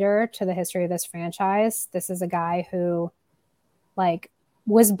contributor to the history of this franchise. This is a guy who like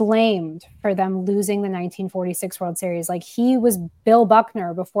was blamed for them losing the 1946 World Series. Like he was Bill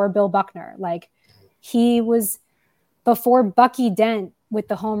Buckner before Bill Buckner. Like he was before Bucky Dent with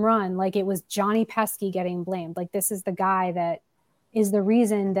the home run. Like it was Johnny Pesky getting blamed. Like this is the guy that is the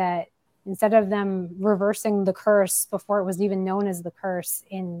reason that instead of them reversing the curse before it was even known as the curse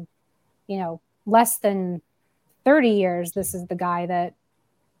in, less than 30 years, this is the guy that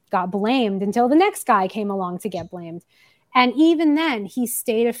got blamed until the next guy came along to get blamed. And even then he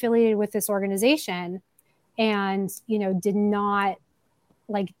stayed affiliated with this organization and, did not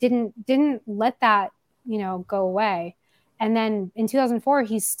like, didn't let that, go away. And then in 2004,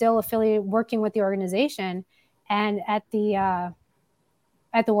 he's still affiliated working with the organization. And at the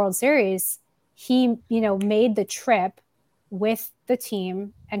World Series, he, made the trip with the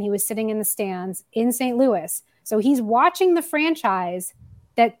team and he was sitting in the stands in St. Louis. So he's watching the franchise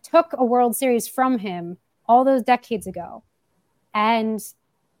that took a World Series from him all those decades ago. And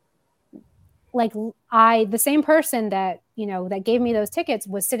like the same person that, that gave me those tickets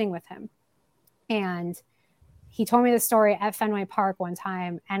was sitting with him. And he told me the story at Fenway Park one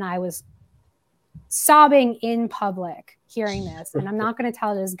time, and I was sobbing in public hearing this. And I'm not going to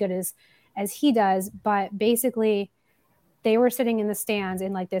tell it as good as he does, but basically they were sitting in the stands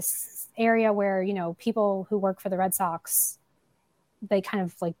in like this area where, people who work for the Red Sox, they kind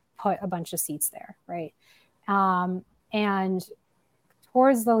of like put a bunch of seats there. Right. And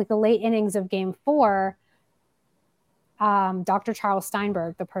towards the late innings of Game 4, Dr. Charles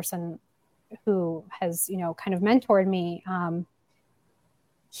Steinberg, the person who has, kind of mentored me,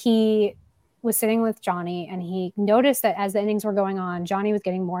 he was sitting with Johnny and he noticed that as the innings were going on, Johnny was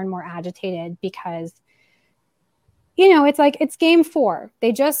getting more and more agitated because, it's like, it's Game 4.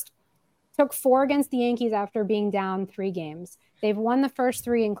 They just took 4 against the Yankees after being down 3 games. They've won the first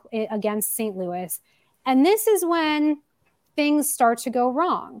 3 against St. Louis. And this is when things start to go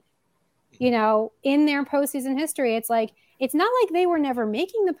wrong. In their postseason history, it's like, it's not like they were never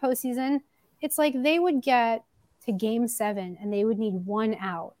making the postseason. It's like they would get to Game 7 and they would need 1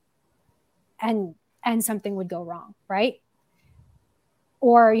 out and something would go wrong, right?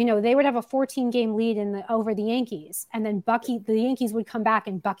 Or, they would have a 14-game lead over the Yankees, and then the Yankees would come back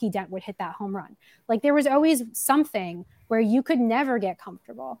and Bucky Dent would hit that home run. Like there was always something where you could never get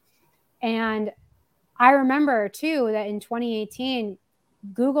comfortable. And I remember too that in 2018,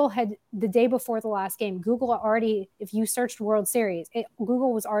 Google had, the day before the last game, Google already, if you searched World Series,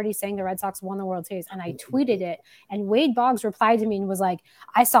 Google was already saying the Red Sox won the World Series. And I tweeted it, and Wade Boggs replied to me and was like,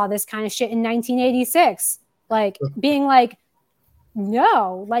 I saw this kind of shit in 1986. Like, being like,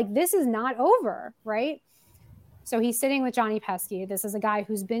 no, like, this is not over, right? So he's sitting with Johnny Pesky. This is a guy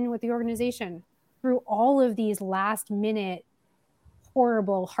who's been with the organization through all of these last minute,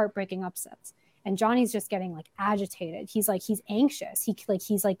 horrible, heartbreaking upsets. And Johnny's just getting like agitated. He's anxious.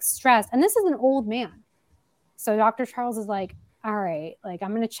 He's like stressed. And this is an old man. So Dr. Charles is like, all right, like, I'm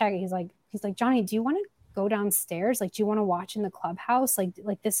going to check it. He's like, Johnny, do you want to go downstairs? Like, do you want to watch in the clubhouse?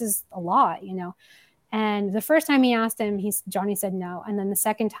 Like this is a lot, you know? And the first time he asked him, Johnny said no. And then the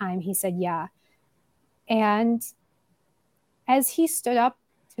second time he said, yeah. And as he stood up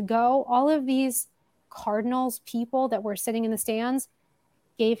to go, all of these Cardinals people that were sitting in the stands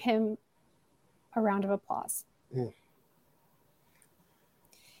gave him a round of applause. Mm.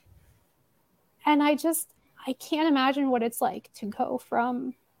 And I can't imagine what it's like to go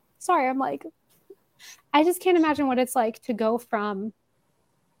from, I just can't imagine what it's like to go from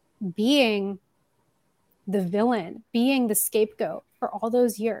being the villain, being the scapegoat for all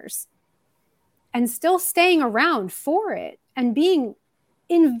those years, and still staying around for it and being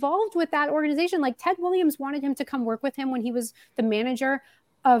involved with that organization. Like, Ted Williams wanted him to come work with him when he was the manager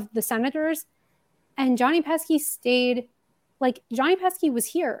of the Senators. And Johnny Pesky stayed, like, Johnny Pesky was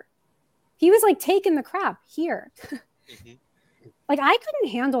here. He was like taking the crap here. Mm-hmm. Like, I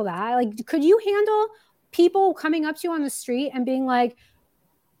couldn't handle that. Like, could you handle people coming up to you on the street and being like,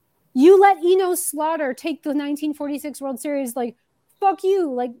 you let Eno Slaughter take the 1946 World Series, like, fuck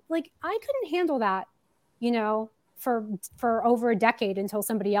you. Like I couldn't handle that, you know, for over a decade until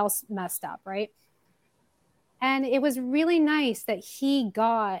somebody else messed up, right? And it was really nice that he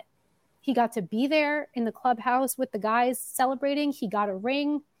got to be there in the clubhouse with the guys celebrating. He got a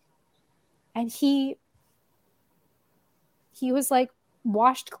ring, and he was like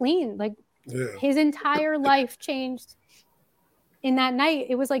washed clean. Like, his entire life changed in that night.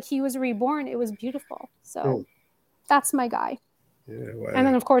 It was like he was reborn. It was beautiful. So that's my guy. Yeah, wow. And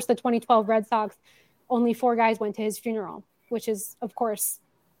then, of course, the 2012 Red Sox, only 4 guys went to his funeral, which is, of course,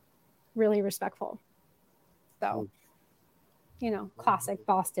 really respectful. So, you know, classic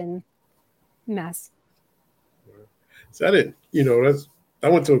Boston mess. So I didn't, you know, I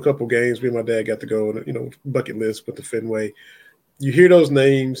went to a couple games. Me and my dad got to go on, you know, bucket list with the Fenway. You hear those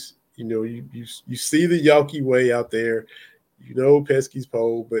names, you know, you see the Yawkey Way out there, you know, Pesky's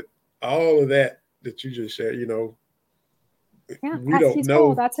Pole, but all of that you just shared, you know, we don't know.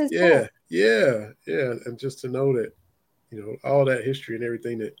 Pole. That's his pole. Yeah. And just to know that, you know, all that history and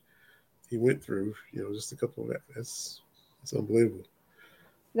everything that he went through, you know, just a couple of that, it's unbelievable.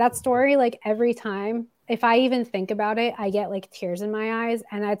 That story, like, every time, if I even think about it, I get like tears in my eyes.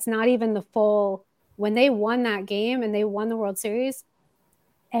 And that's not even the full, when they won that game and they won the World Series,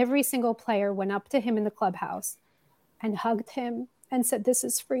 every single player went up to him in the clubhouse and hugged him and said, "This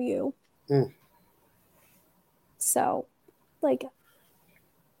is for you." Mm. So, like,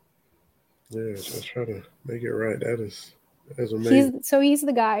 yeah, just try to make it right. That's amazing. He's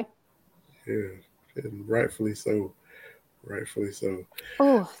the guy. Yeah, and rightfully so.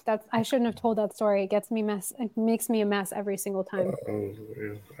 Oh, I shouldn't have told that story. It makes me a mess every single time.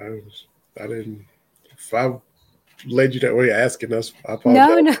 Yeah, I didn't. If I led you that way asking us, I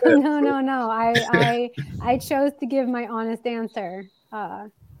apologize. No. I chose to give my honest answer.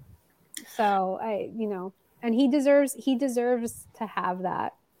 So you know, and he deserves to have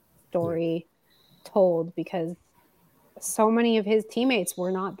that story told, because so many of his teammates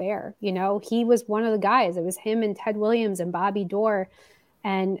were not there. You know, he was one of the guys. It was him and Ted Williams and Bobby Doerr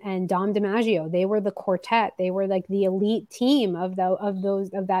and Dom DiMaggio. They were the quartet. They were like the elite team of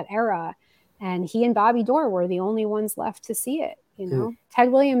that era. And he and Bobby Doerr were the only ones left to see it. You know,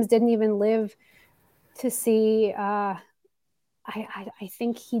 Ted Williams didn't even live to see. I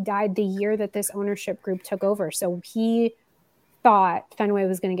think he died the year that this ownership group took over. So he thought Fenway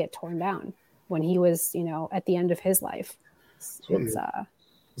was going to get torn down when he was, you know, at the end of his life.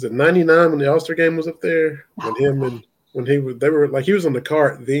 Was it 99 when the All-Star game was up there? They were like, he was on the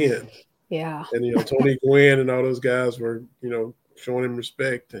cart then. Yeah. And, you know, Tony Gwynn and all those guys were, you know, showing him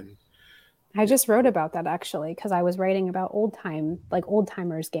respect. And I just wrote about that, actually, because I was writing about old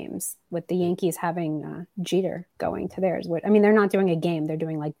timers games with the Yankees having Jeter going to theirs. I mean, they're not doing a game. They're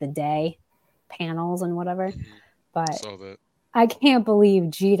doing like the day panels and whatever. But I can't believe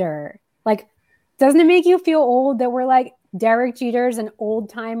Jeter, like, doesn't it make you feel old that we're like, Derek Jeter's an old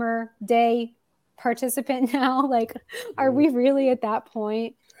timer day participant now? Like, are we really at that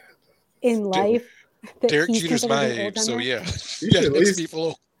point? in life that Derek he's Jeter's considered my an old age, so timer. yeah. You should at least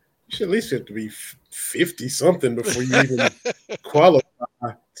people. You should at least have to be 50 something before you even qualify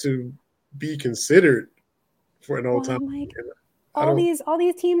to be considered for an old Well, time. I'm like, all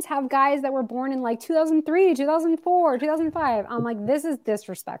these teams have guys that were born in like 2003, 2004, 2005. I'm like, this is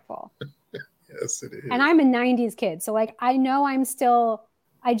disrespectful. Yes, it is. And I'm a 90s kid. So like, I know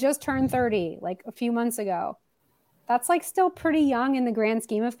I just turned 30 like a few months ago. That's like still pretty young in the grand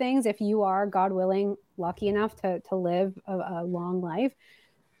scheme of things. If you are, God willing, lucky enough to live a long life.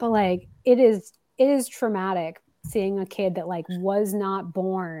 But like, it is traumatic seeing a kid that like was not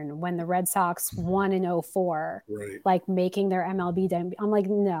born when the Red Sox won in 04, right, like making their MLB debut. I'm like,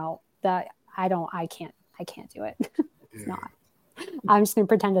 no, that I can't do it. It's not. I'm just going to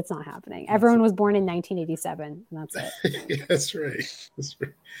pretend it's not happening. Everyone was born in 1987, and that's it. Yeah, that's right. That's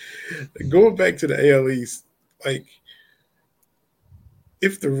right. Going back to the AL East, like,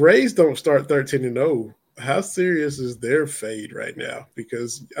 if the Rays don't start 13-0, how serious is their fade right now?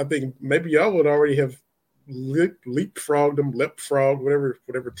 Because I think maybe y'all would already have leapfrogged them,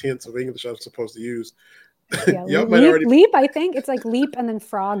 whatever tense of English I'm supposed to use. Yeah, leap. I think it's like leap and then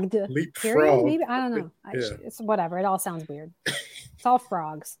frogged. Period. Maybe I don't know. Yeah. It's whatever. It all sounds weird. It's all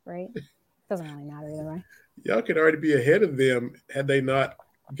frogs, right? Doesn't really matter either way. Y'all could already be ahead of them had they not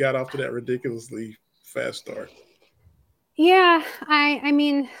got off to that ridiculously fast start. Yeah, I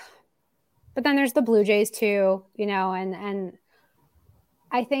mean, but then there's the Blue Jays too, and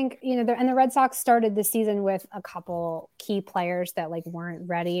I think, and the Red Sox started the season with a couple key players that like weren't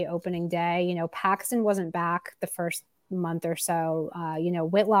ready opening day. Paxton wasn't back the first month or so.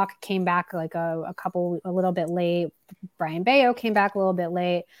 Whitlock came back like a little bit late. Brian Bayo came back a little bit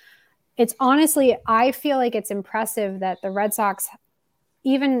late. It's honestly, I feel like it's impressive that the Red Sox,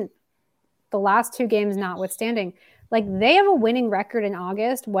 even the last two games notwithstanding, like they have a winning record in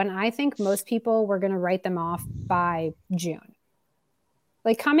August when I think most people were going to write them off by June.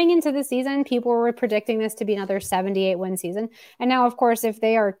 Like coming into the season, people were predicting this to be another 78-win season. And now, of course, if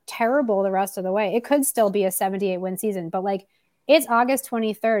they are terrible the rest of the way, it could still be a 78-win season. But like it's August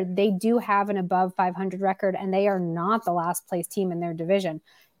 23rd. They do have an above 500 record, and they are not the last place team in their division.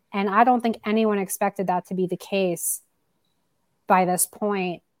 And I don't think anyone expected that to be the case by this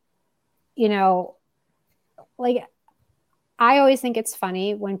point. Like I always think it's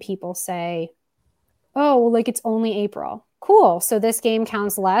funny when people say, oh, well, like it's only April. Cool. So this game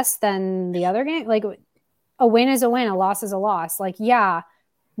counts less than the other game. Like a win is a win, a loss is a loss. Like, yeah,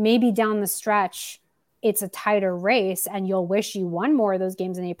 maybe down the stretch, it's a tighter race and you'll wish you won more of those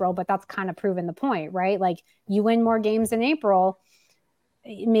games in April, but that's kind of proven the point, right? Like you win more games in April,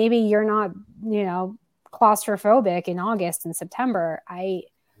 maybe you're not, claustrophobic in August and September. I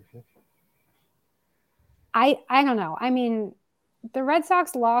don't know. I mean, the Red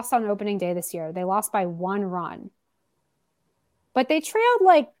Sox lost on opening day this year. They lost by 1 run. But they trailed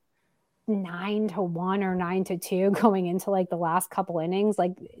like 9-1 or 9-2 going into like the last couple innings.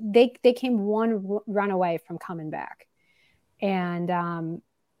 Like they came 1 run away from coming back. And I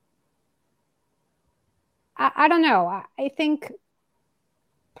don't know. I think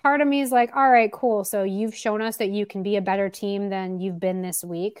part of me is like, all right, cool. So you've shown us that you can be a better team than you've been this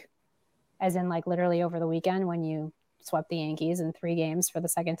week, as in like literally over the weekend when you swept the Yankees in 3 games for the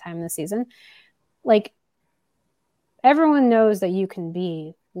second time this season. Like everyone knows that you can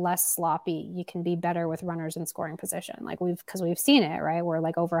be less sloppy. You can be better with runners in scoring position. Like because we've seen it, right? We're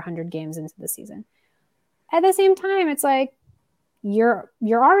like over 100 games into the season. At the same time, it's like you're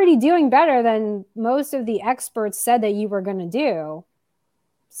already doing better than most of the experts said that you were going to do.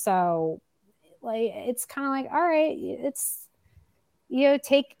 So like, it's kind of like, all right, it's,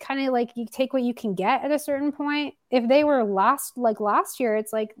 take what you can get at a certain point. If they were last year,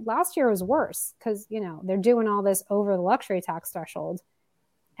 it's like last year was worse because, they're doing all this over the luxury tax threshold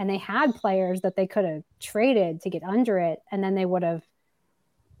and they had players that they could have traded to get under it. And then they would have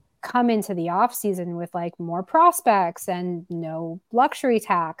come into the off season with like more prospects and no luxury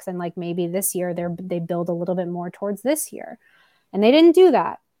tax. And like maybe this year they build a little bit more towards this year and they didn't do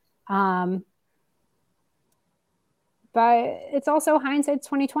that. But it's also hindsight's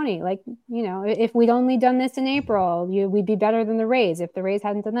 2020. Like, if we'd only done this in April, we'd be better than the Rays if the Rays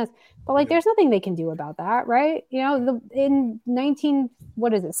hadn't done this. But like, there's nothing they can do about that, right? In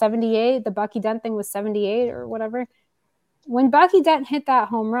 78, the Bucky Dent thing was 78 or whatever. When Bucky Dent hit that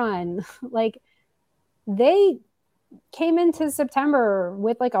home run, like they came into September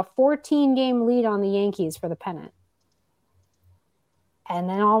with like a 14-game lead on the Yankees for the pennant. And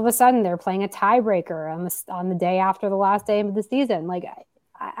then all of a sudden they're playing a tiebreaker on the day after the last day of the season. Like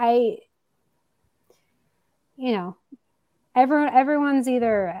everyone's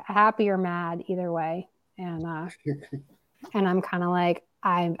either happy or mad either way. And I'm kind of like,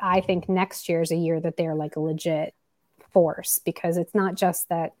 I think next year is a year that they're like a legit force, because it's not just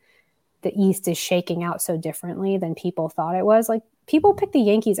that the East is shaking out so differently than people thought it was. Like, people pick the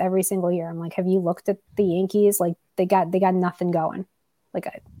Yankees every single year. I'm like, have you looked at the Yankees? Like, they got nothing going.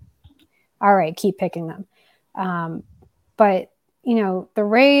 Like, all right, keep picking them. But the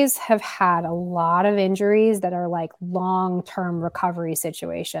Rays have had a lot of injuries that are like long-term recovery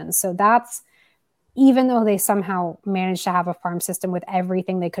situations. So that's, even though they somehow managed to have a farm system with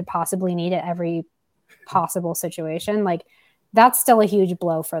everything they could possibly need at every possible situation, like, that's still a huge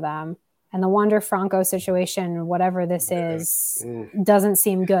blow for them. And the Wander Franco situation, whatever this is, doesn't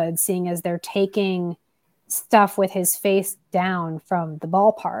seem good, seeing as they're taking stuff with his face down from the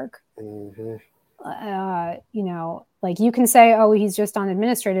ballpark. Mm-hmm. Like, you can say, oh, he's just on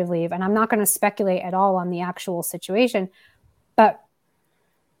administrative leave, and I'm not going to speculate at all on the actual situation, but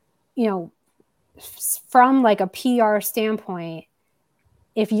from like a PR standpoint,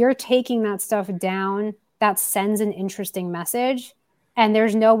 if you're taking that stuff down, that sends an interesting message. And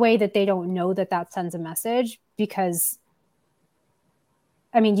there's no way that they don't know that sends a message, because,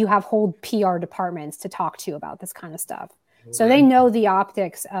 I mean, you have whole PR departments to talk to about this kind of stuff. Right. So they know the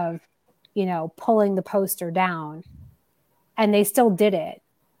optics of, pulling the poster down, and they still did it.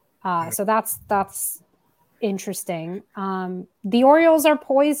 So that's interesting. The Orioles are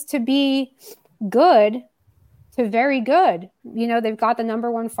poised to be good to very good. They've got the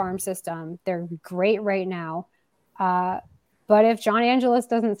number one farm system. They're great right now. But if John Angelos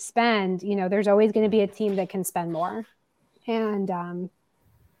doesn't spend, there's always going to be a team that can spend more. And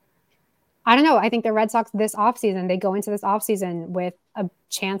I don't know. I think the Red Sox this offseason, they go into this offseason with a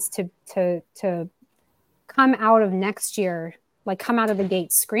chance to come out of next year, like come out of the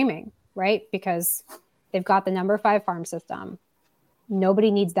gate screaming, right? Because they've got the number 5 farm system.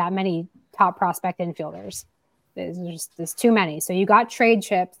 Nobody needs that many top prospect infielders. There's too many. So you got trade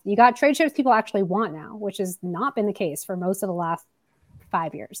chips. You got trade chips people actually want now, which has not been the case for most of the last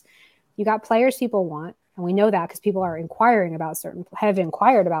 5 years. You got players people want, and we know that because people are have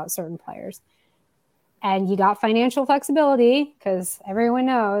inquired about certain players. And you got financial flexibility, because everyone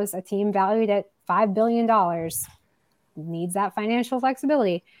knows a team valued at $5 billion needs that financial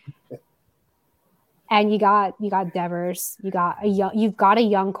flexibility. And you got Devers, you've got a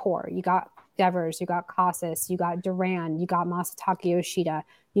young core. You got Devers, you got Casas, you got Duran, you got Masataka Yoshida,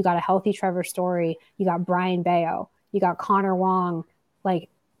 you got a healthy Trevor Story, you got Brian Bayo, you got Connor Wong. Like,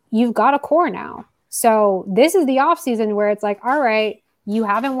 you've got a core now. So this is the offseason where it's like, all right, you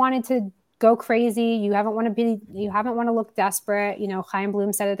haven't wanted to go crazy. You haven't want to look desperate. Chaim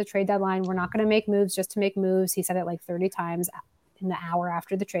Bloom said at the trade deadline, we're not going to make moves just to make moves. He said it like 30 times in the hour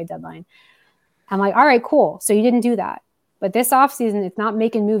after the trade deadline. I'm like, all right, cool. So you didn't do that. But this offseason, it's not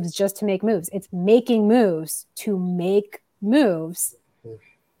making moves just to make moves. It's making moves to make moves.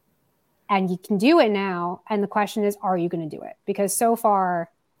 And you can do it now. And the question is, are you going to do it? Because so far,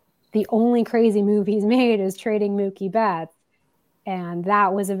 the only crazy move he's made is trading Mookie Betts. And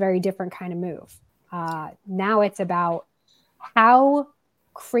that was a very different kind of move. Now it's about how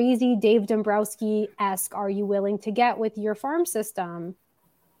crazy Dave Dombrowski-esque are you willing to get with your farm system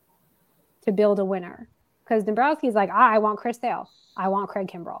to build a winner? Because Dombrowski's like, I want Chris Sale. I want Craig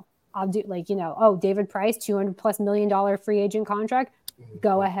Kimbrell. I'll do David Price, $200+ million free agent contract.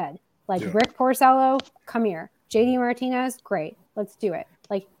 Go ahead. Rick Porcello, come here. JD Martinez, great. Let's do it.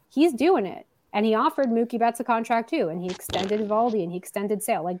 He's doing it. And he offered Mookie Betts a contract too. And he extended Eovaldi and he extended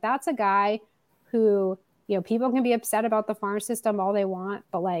Sale. That's a guy who, people can be upset about the farm system all they want.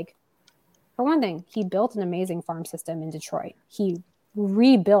 But for one thing, he built an amazing farm system in Detroit. He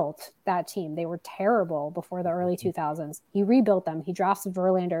rebuilt that team. They were terrible before the early 2000s. He rebuilt them. He drafted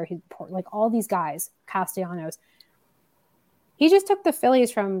Verlander, all these guys, Castellanos. He just took the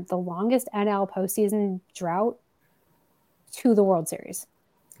Phillies from the longest NL postseason drought to the World Series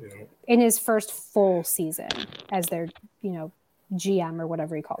in his first full season as their, GM or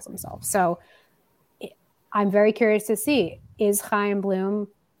whatever he calls himself. So I'm very curious to see, is Chaim Bloom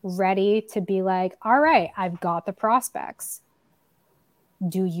ready to be like, all right, I've got the prospects.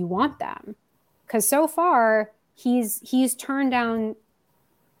 Do you want them? Because so far he's turned down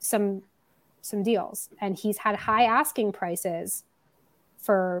some deals, and he's had high asking prices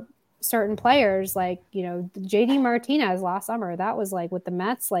for certain players. JD Martinez last summer, that was with the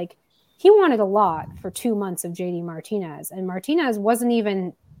Mets, he wanted a lot for 2 months of JD Martinez, and Martinez wasn't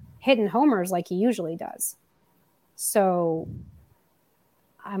even hitting homers like he usually does. So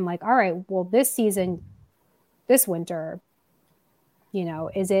I'm like, all right, well, this season, this winter,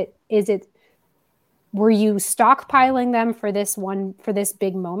 is it were you stockpiling them for this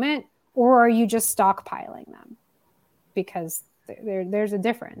big moment, or are you just stockpiling them? Because there's a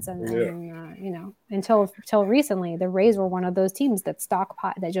difference. And you know, until recently, the Rays were one of those teams that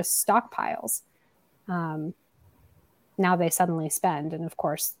just stockpiles. Now they suddenly spend, and of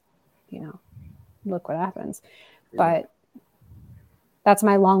course, you know, look what happens. But that's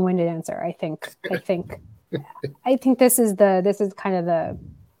my long-winded answer. I think this is kind of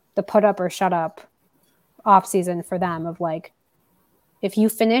the put up or shut up off season for them, of like, if you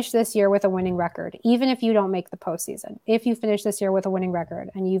finish this year with a winning record, even if you don't make the postseason, if you finish this year with a winning record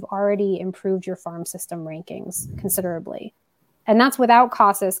and you've already improved your farm system rankings considerably, and that's without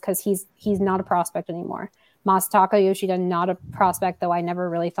Casas, because he's not a prospect anymore. Masataka Yoshida, not a prospect, though I never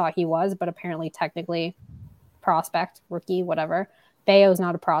really thought he was, but apparently technically prospect, rookie, whatever. Bayo's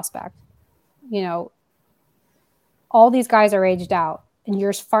not a prospect. You know, all these guys are aged out, and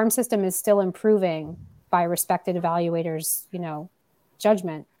your farm system is still improving by respected evaluators, you know,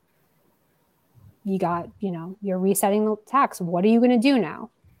 judgment. You got, you know, you're resetting the tax. What are you going to do now?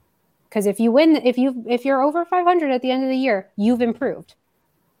 Because if you win, if you're over 500 at the end of the year, you've improved.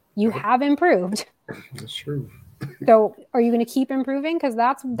 You have improved. That's true. So are you going to keep improving? Because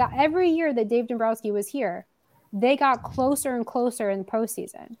that's every year that Dave Dombrowski was here, they got closer and closer in the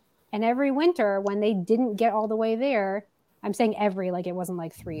postseason. And every winter, when they didn't get all the way there, I'm saying every, like it wasn't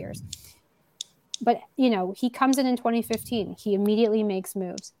like 3 years. But, you know, he comes in 2015. He immediately makes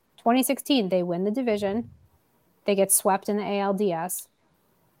moves. 2016, they win the division. They get swept in the ALDS.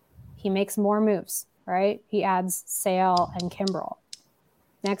 He makes more moves, right? He adds Sale and Kimbrel.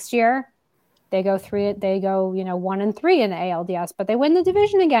 Next year, they go 1-3 in the ALDS, but they win the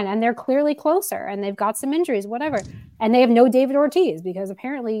division again, and they're clearly closer, and they've got some injuries, whatever. And they have no David Ortiz, because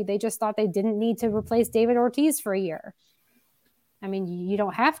apparently they just thought they didn't need to replace David Ortiz for a year. I mean, you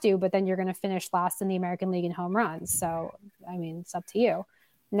don't have to, but then you're going to finish last in the American League in home runs. So, I mean, it's up to you.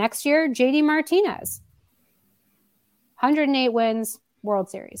 Next year, JD Martinez, 108 wins, World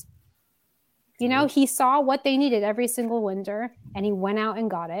Series. You know, he saw what they needed every single winter, and he went out and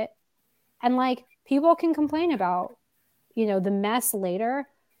got it. And like, people can complain about, you know, the mess later,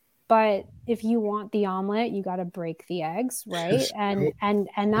 but if you want the omelet, you got to break the eggs, right? And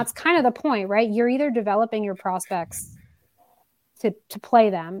that's kind of the point, right? You're either developing your prospects to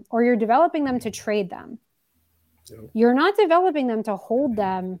play them, or you're developing them to trade them. You're not developing them to hold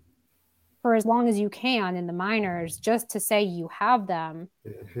them for as long as you can in the minors, just to say you have them,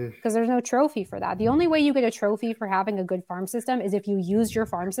 because there's no trophy for that. The only way you get a trophy for having a good farm system is if you use your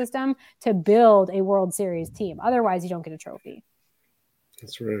farm system to build a World Series team. Otherwise, you don't get a trophy.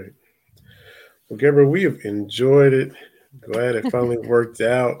 That's right. Well, Gabrielle, we have enjoyed it. Glad it finally worked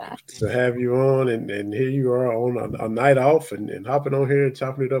out to have you on, and here you are on a night off and hopping on here and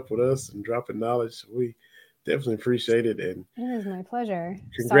chopping it up with us and dropping knowledge. We definitely appreciate it. And it is my pleasure.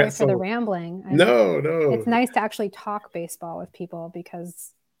 Sorry for the rambling. No. It's nice to actually talk baseball with people,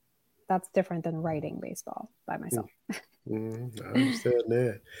 because that's different than writing baseball by myself. I understand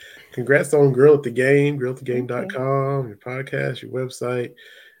that. Congrats on Girl at the Game, girlatthegame.com, your podcast, your website,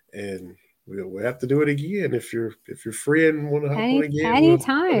 and we'll have to do it again if you're free and want to hop on again.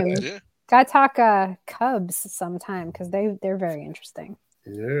 Anytime. Gotta talk Cubs sometime, because they're very interesting.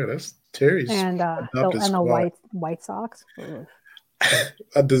 Yeah, that's Terry's and the White Sox.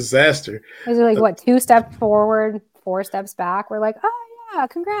 A disaster. Is it like what, 2 steps forward, 4 steps back? We're like, oh yeah,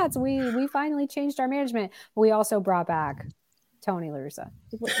 congrats, we finally changed our management. But we also brought back Tony La Russa.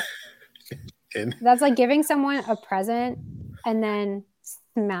 And that's like giving someone a present and then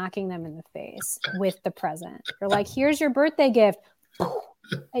smacking them in the face with the present. You're like, here's your birthday gift.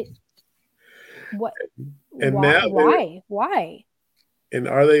 What? And Why? And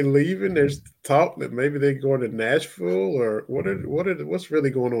are they leaving? There's talk that maybe they're going to Nashville, or what's really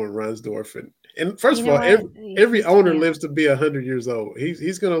going on in Reinsdorf? And first of all, every owner lives to be 100 years old.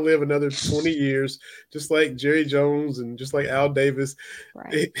 He's going to live another 20 years, just like Jerry Jones and just like Al Davis.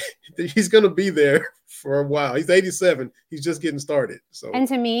 Right. He's going to be there for a while. He's 87. He's just getting started. So, and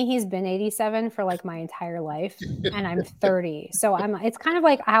to me, he's been 87 for like my entire life, and I'm 30. So it's kind of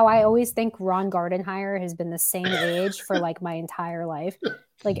like how I always think Ron Gardenhire has been the same age for like my entire life.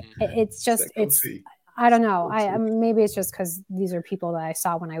 Like it's I don't know. Maybe it's just because these are people that I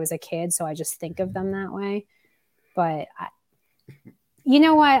saw when I was a kid, so I just think of them that way. But you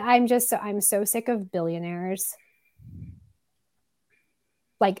know what? I'm so sick of billionaires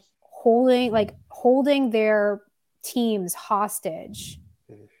like holding their teams hostage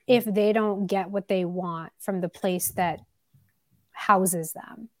if they don't get what they want from the place that houses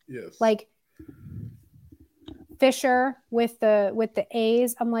them. Yes. Like Fisher with the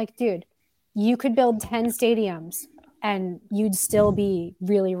A's, I'm like, dude, you could build 10 stadiums and you'd still be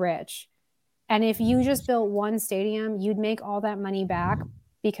really rich. And if you just built one stadium, you'd make all that money back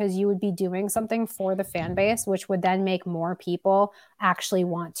because you would be doing something for the fan base, which would then make more people actually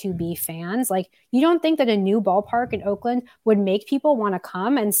want to be fans. Like, you don't think that a new ballpark in Oakland would make people want to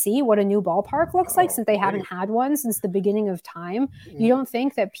come and see what a new ballpark looks like, since they haven't had one since the beginning of time? You don't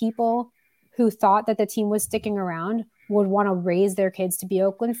think that people who thought that the team was sticking around would want to raise their kids to be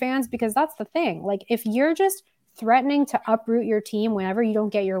Oakland fans? Because that's the thing. Like, if you're just threatening to uproot your team whenever you don't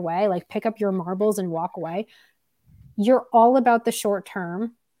get your way, like pick up your marbles and walk away, you're all about the short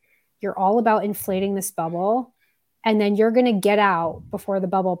term. You're all about inflating this bubble. And then you're going to get out before the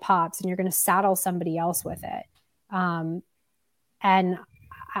bubble pops and you're going to saddle somebody else with it. And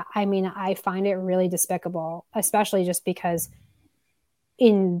I mean, I find it really despicable, especially just because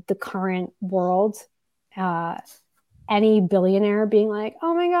in the current world, any billionaire being like,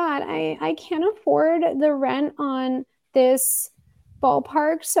 oh my God, I can't afford the rent on this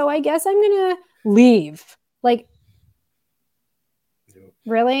ballpark, so I guess I'm going to leave. Like,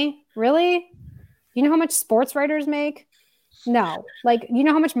 really? You know how much sports writers make? No. Like, you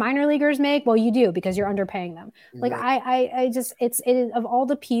know how much minor leaguers make? Well, you do, because you're underpaying them. Like, right. I just, it is, of all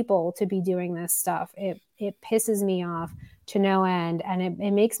the people to be doing this stuff, it pisses me off to no end. And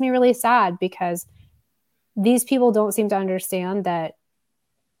it makes me really sad, because these people don't seem to understand that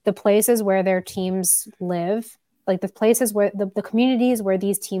the places where their teams live, like the places where the communities where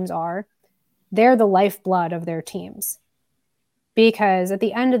these teams are, they're the lifeblood of their teams. Because at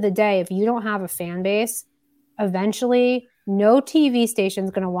the end of the day, if you don't have a fan base, eventually no TV station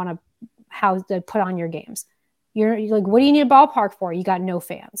is going to want to put on your games. You're like, what do you need a ballpark for? You got no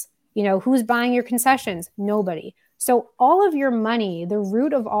fans. You know, who's buying your concessions? Nobody. So all of your money, the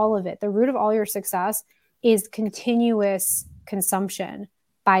root of all of it, the root of all your success is continuous consumption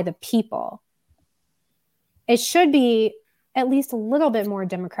by the people. It should be at least a little bit more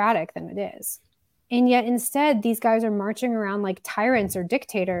democratic than it is. And yet instead, these guys are marching around like tyrants or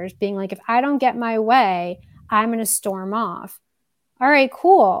dictators, being like, if I don't get my way, I'm going to storm off. All right,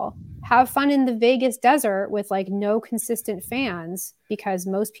 cool. Have fun in the Vegas desert with like no consistent fans, because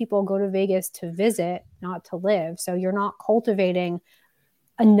most people go to Vegas to visit, not to live. So you're not cultivating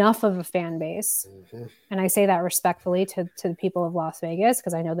enough of a fan base. Mm-hmm. And I say that respectfully to the people of Las Vegas,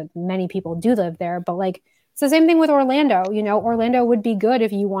 because I know that many people do live there. But like, it's the same thing with Orlando. You know, Orlando would be good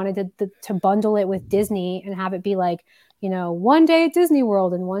if you wanted to bundle it with Disney and have it be like, you know, one day at Disney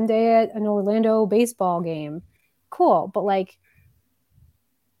World and one day at an Orlando baseball game. Cool. But like,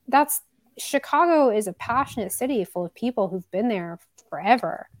 Chicago is a passionate city full of people who've been there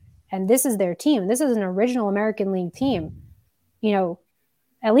forever. And this is their team. This is an original American League team. You know,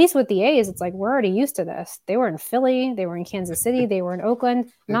 at least with the A's, it's like, we're already used to this. They were in Philly. They were in Kansas City. They were in Oakland.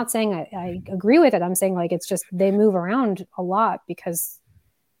 I'm not saying I agree with it. I'm saying like, it's just, they move around a lot because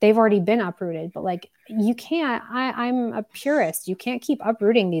they've already been uprooted. But like, you can't, I'm a purist. You can't keep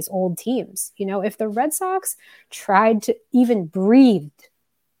uprooting these old teams. You know, if the Red Sox tried to even breathe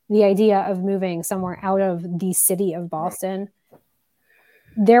the idea of moving somewhere out of the city of Boston,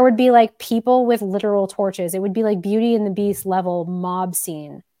 there would be like people with literal torches. It would be like Beauty and the Beast level mob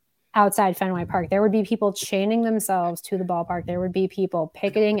scene outside Fenway Park. There would be people chaining themselves to the ballpark. There would be people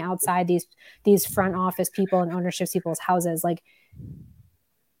picketing outside these front office people and ownership people's houses, like,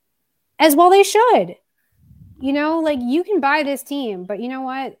 as well they should. You know, like, you can buy this team, but you know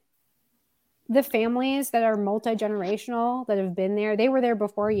what? The families that are multi-generational that have been there, they were there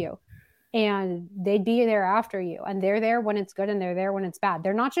before you. And they'd be there after you. And they're there when it's good and they're there when it's bad.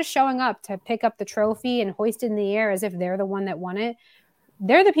 They're not just showing up to pick up the trophy and hoist it in the air as if they're the one that won it.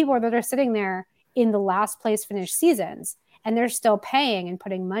 They're the people that are sitting there in the last place finished seasons. And they're still paying and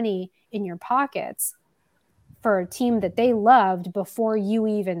putting money in your pockets for a team that they loved before you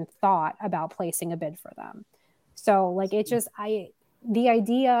even thought about placing a bid for them. So like, it just, the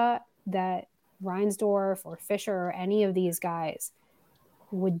idea that Reinsdorf or Fisher or any of these guys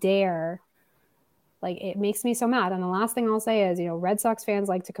would dare, like, it makes me so mad. And the last thing I'll say is, you know, Red Sox fans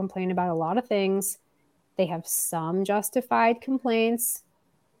like to complain about a lot of things. They have some justified complaints,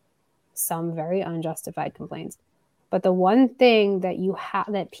 some very unjustified complaints. But the one thing that you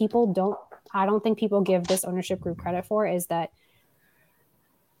have that people I don't think people give this ownership group credit for, is that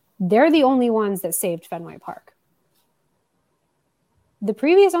they're the only ones that saved Fenway Park. The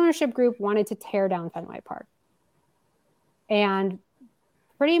previous ownership group wanted to tear down Fenway Park. And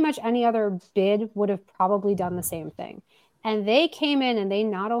pretty much any other bid would have probably done the same thing. And they came in and they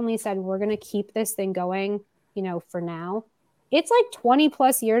not only said, we're going to keep this thing going, you know, for now. It's like 20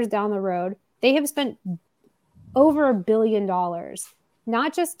 plus years down the road. They have spent over $1 billion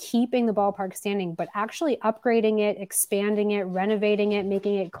not just keeping the ballpark standing, but actually upgrading it, expanding it, renovating it,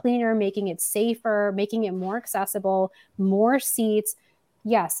 making it cleaner, making it safer, making it more accessible, more seats.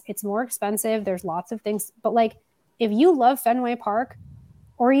 Yes, it's more expensive. There's lots of things. But like, if you love Fenway Park,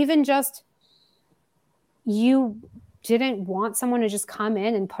 or even just you didn't want someone to just come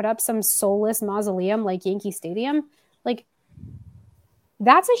in and put up some soulless mausoleum like Yankee Stadium, like,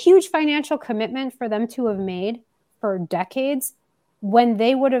 that's a huge financial commitment for them to have made for decades, when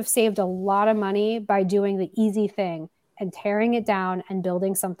they would have saved a lot of money by doing the easy thing and tearing it down and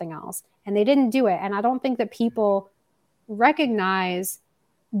building something else. And they didn't do it. And I don't think that people recognize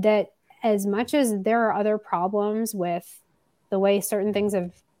that, as much as there are other problems with the way certain things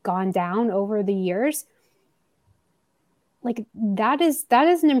have gone down over the years, like, that is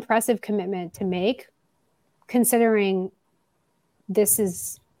an impressive commitment to make, considering this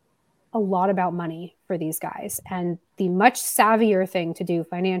is a lot about money for these guys. And the much savvier thing to do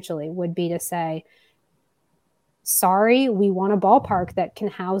financially would be to say, sorry, we want a ballpark that can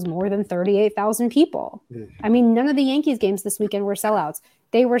house more than 38,000 people. I mean, none of the Yankees games this weekend were sellouts.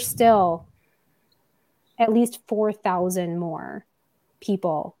 They were still at least 4,000 more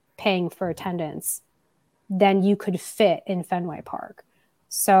people paying for attendance than you could fit in Fenway Park.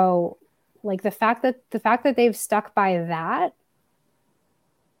 So, like, the fact that they've stuck by that,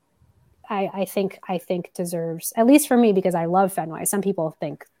 I think deserves, at least for me, because I love Fenway. Some people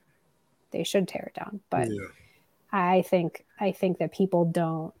think they should tear it down, but yeah. I think that people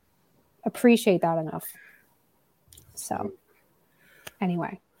don't appreciate that enough. So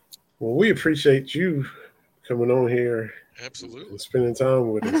anyway. Well, we appreciate you coming on here. Absolutely. And spending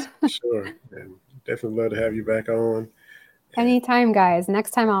time with us. Sure. And definitely love to have you back on. Anytime, guys.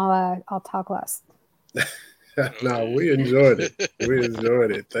 Next time I'll talk less. No, we enjoyed it. We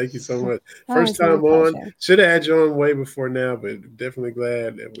enjoyed it. Thank you so much. First time on. Should have had you on way before now, but definitely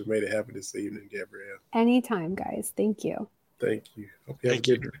glad that we made it happen this evening, Gabrielle. Anytime, guys. Thank you. Thank you. Hope you have a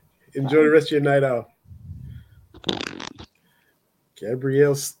good enjoy the rest of your night off.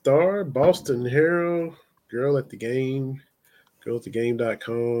 Gabrielle Starr, Boston Herald, girl at the game,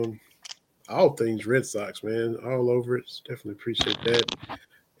 girlatthegame.com. All things Red Sox, man. All over it. Definitely appreciate that.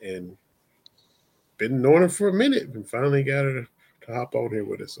 And been knowing her for a minute and finally got her to hop on here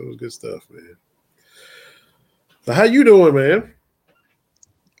with us. So it was good stuff, man. So how you doing, man?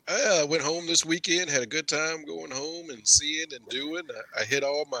 I went home this weekend, had a good time going home and seeing and doing. I hit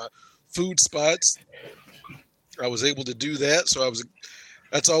all my food spots. I was able to do that, so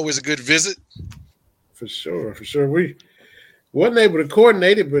that's always a good visit. For sure. We wasn't able to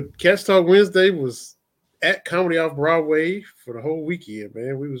coordinate it, but Cats Talk Wednesday was at Comedy Off Broadway for the whole weekend,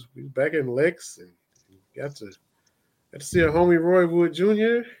 man. We was back in Lex and got to see our homie Roy Wood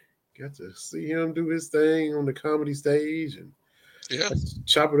Jr. Got to see him do his thing on the comedy stage and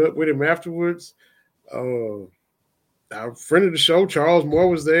chop it up with him afterwards. Our friend of the show, Charles Moore,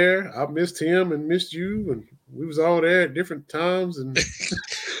 was there. I missed him and missed you, and we was all there at different times. And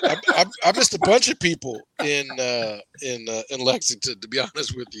I missed a bunch of people in Lexington, to be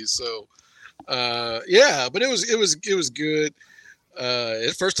honest with you. So but it was good. It's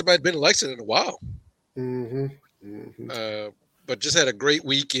the first time I'd been in Lexington in a while. But just had a great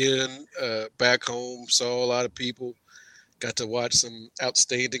weekend back home. Saw a lot of people. Got to watch some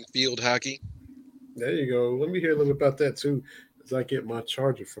outstanding field hockey. There you go. Let me hear a little bit about that too, as I get my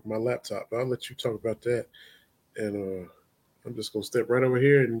charger from my laptop. I'll let you talk about that. And I'm just gonna step right over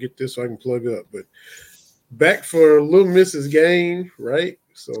here and get this so I can plug up. But back for Little Miss's game, right?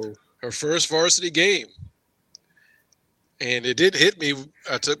 So her first varsity game. And it didn't hit me.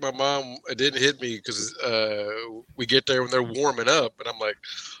 I took my mom. It didn't hit me because we get there when they're warming up. And I'm like,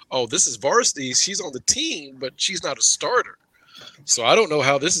 oh, this is varsity. She's on the team, but she's not a starter. So I don't know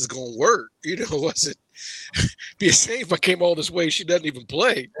how this is going to work. You know, was it be a shame if I came all this way. She doesn't even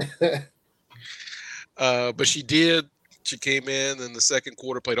play. But she did. She came in the second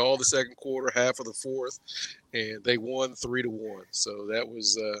quarter, played all the second quarter, half of the fourth, and they won 3-1. So that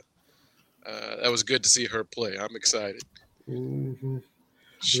was good to see her play. I'm excited. Mm-hmm.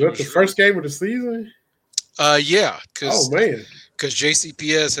 Was that the first game of the season? Yeah. Oh man, because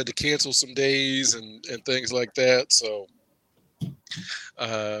JCPS had to cancel some days and things like that. So,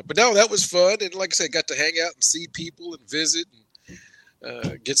 but no, that was fun. And like I said, got to hang out and see people and visit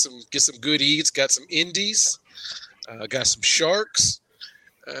and get some good eats. Got some indies. Got some sharks.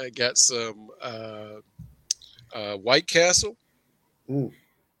 Got some White Castle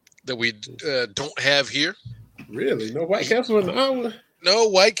that we don't have here. Really? No White Castle in the hour? No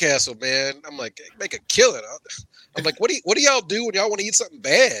White Castle, man. I'm like, make a killing. I'm like, what do y'all do when y'all want to eat something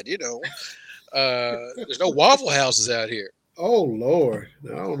bad? You know, there's no Waffle Houses out here. Oh Lord,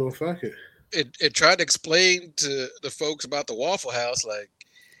 I don't know if I could. It tried to explain to the folks about the Waffle House, like,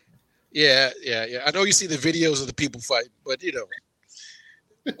 yeah. I know you see the videos of the people fighting, but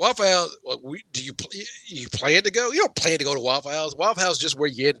Waffle House. Well, you plan to go? You don't plan to go to Waffle House. Waffle House is just where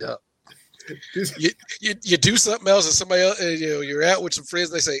you end up. You do something else, and somebody else, you're out with some friends.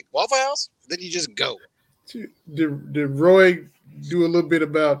 And they say Waffle House, then you just go. Did Roy do a little bit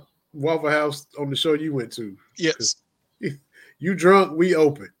about Waffle House on the show you went to? Yes. You drunk, we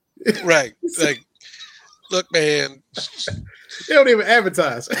open. Right. Like, look, man. They don't even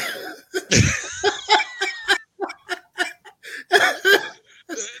advertise.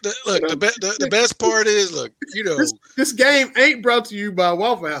 The best part is, look, this game ain't brought to you by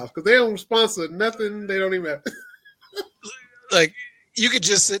Waffle House because they don't sponsor nothing. They don't even have. Like, you could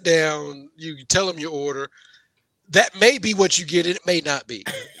just sit down. You can tell them your order. That may be what you get, and it may not be.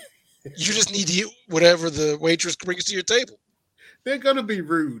 You just need to eat whatever the waitress brings to your table. They're gonna be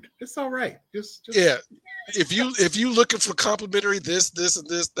rude. It's all right. Just yeah. If you looking for complimentary this and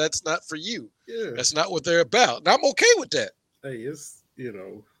this, that's not for you. Yeah. That's not what they're about. And I'm okay with that. Hey, it's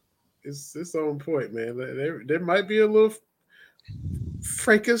it's on point, man. There might be a little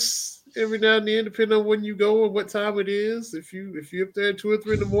fracas every now and then, depending on when you go and what time it is. If you're up there at 2 or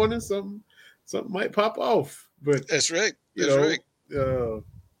 3 in the morning, something might pop off. But that's right.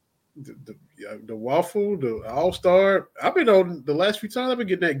 The waffle, the All-Star. I've been on the last few times. I've been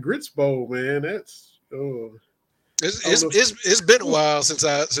getting that grits bowl, man. That's it's been a while since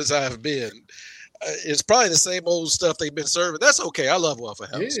I've been. It's probably the same old stuff they've been serving. That's okay. I love Waffle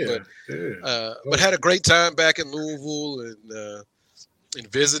House, but had a great time back in Louisville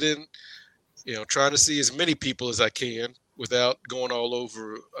and visiting. Trying to see as many people as I can without going all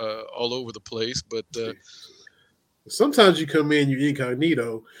over the place. But sometimes you come in, you're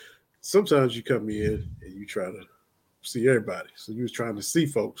incognito. Sometimes you come in and you try to see everybody. So you was trying to see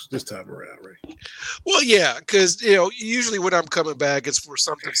folks this time around, right? Well, yeah, because usually when I'm coming back, it's for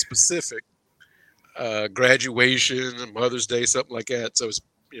something specific, graduation, Mother's Day, something like that. So it's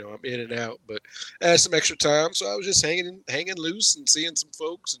I'm in and out, but I had some extra time, so I was just hanging loose and seeing some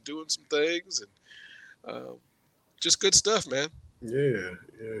folks and doing some things and just good stuff, man. Yeah.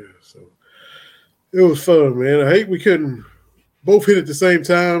 So it was fun, man. I hate we couldn't both hit at the same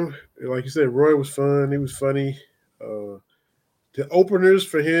time. Like you said, Roy was fun. He was funny. The openers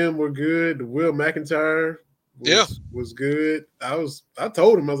for him were good. Will McIntyre was good. I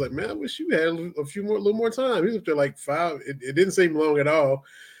told him, I was like, man, I wish you had a little more time. He was up there like 5. It didn't seem long at all.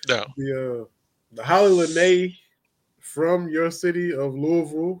 No. The Holly Lene from your city of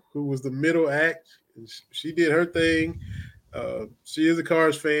Louisville, who was the middle act, she did her thing. She is a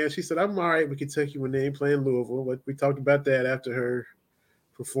Cards fan. She said, I'm all right with Kentucky when they ain't playing Louisville. But we talked about that after her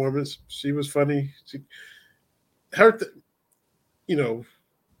performance. She was funny.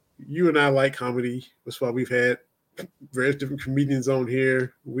 You and I like comedy. That's why we've had various different comedians on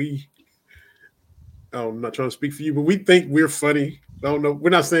here. I'm not trying to speak for you, but we think we're funny. I don't know. We're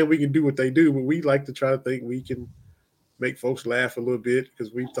not saying we can do what they do, but we like to try to think we can make folks laugh a little bit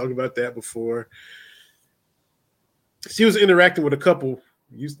because we've talked about that before. She was interacting with a couple.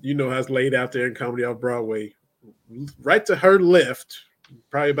 You know how it's laid out there in Comedy Off Broadway. Right to her left,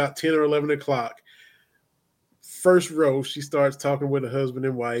 probably about 10 or 11 o'clock, first row, she starts talking with a husband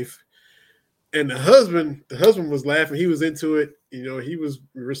and wife. And the husband was laughing. He was into it. He was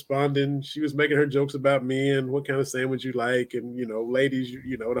responding. She was making her jokes about men, what kind of sandwich you like, and, ladies,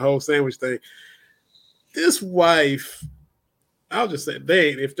 the whole sandwich thing. This wife, I'll just say,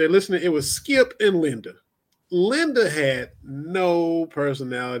 if they're listening, it was Skip and Linda. Linda had no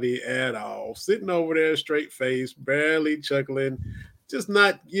personality at all, sitting over there, straight face, barely chuckling, just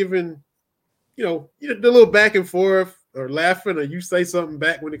not giving, the little back and forth or laughing, or you say something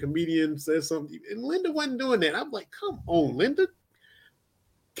back when the comedian says something. And Linda wasn't doing that. I'm like, come on, Linda,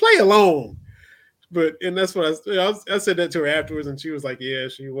 play along. And that's what I said that to her afterwards, and she was like, yeah,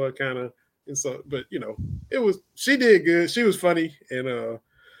 she was kind of. And so, but she did good. She was funny, and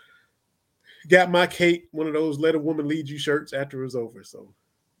got my Kate one of those "Let a Woman Lead You" shirts after it was over. So,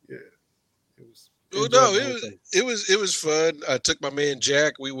 yeah, it was. It was fun. I took my man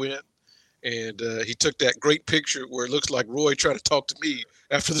Jack. We went, and he took that great picture where it looks like Roy trying to talk to me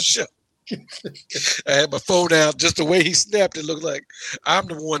after the show. I had my phone out, just the way he snapped. It looked like I'm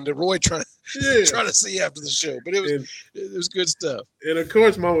the one that Roy trying to see after the show. But it was good stuff. And of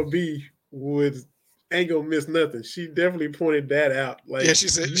course, Mama B ain't gonna miss nothing. She definitely pointed that out. Like, yeah, she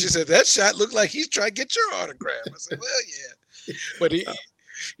said that shot looked like he's trying to get your autograph. I said, well, yeah, but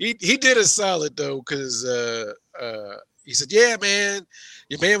he did a solid though, because he said, yeah, man,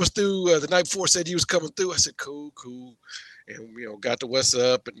 your man was through the night before, said he was coming through. I said, cool. and got the what's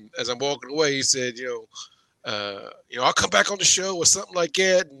up. And as I'm walking away, he said, I'll come back on the show or something like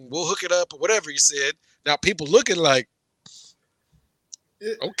that, and we'll hook it up or whatever he said. Now people looking like,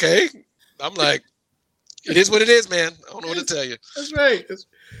 okay. I'm like, it is what it is, man. I don't know what to tell you. That's right.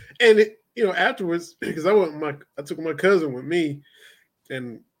 Afterwards, because I took my cousin with me,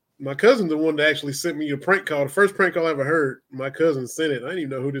 and my cousin's the one that actually sent me a prank call. The first prank call I ever heard, my cousin sent it. I didn't even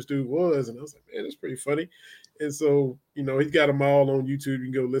know who this dude was, and I was like, man, that's pretty funny. And so, he's got them all on YouTube.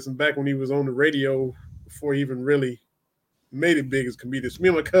 You can go listen. Back when he was on the radio, before he even really made it big as comedian. So me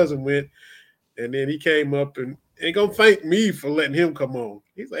and my cousin went, and then he came up and ain't gonna thank me for letting him come on.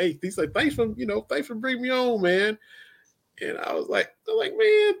 He's like, thanks for bringing me on, man. And I was like,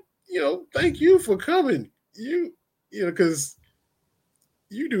 man, thank you for coming. Because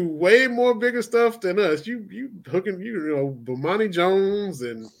you do way more bigger stuff than us. You hooking, Bomani Jones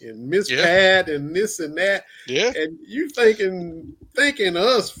and Miss Pat and this and that. Yeah. And you thanking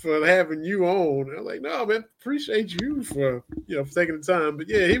us for having you on. And I'm like, no, man, appreciate you for taking the time. But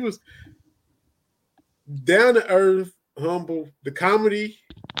yeah, he was down to earth, humble. The comedy,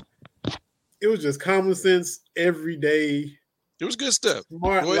 it was just common sense, everyday. It was good stuff.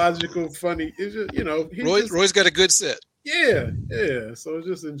 Smart, logical, funny. It's just, Roy's got a good set. Yeah. So I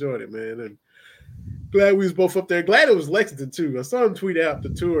just enjoyed it, man. And glad we was both up there. Glad it was Lexington, too. I saw him tweet out the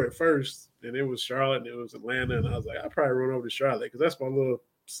tour at first, and it was Charlotte, and it was Atlanta. And I was like, I'll probably run over to Charlotte because that's my little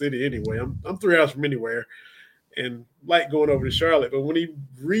city anyway. I'm 3 hours from anywhere and like going over to Charlotte. But when he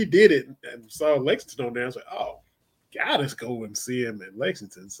redid it and saw Lexington on there, I was like, oh, gotta go and see him in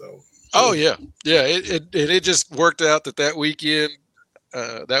Lexington. So. Oh, yeah. Yeah, it just worked out that weekend.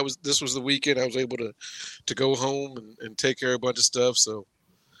 This was the weekend I was able to go home and take care of a bunch of stuff. So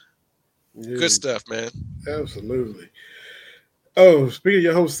good stuff, man. Absolutely. Oh, speaking of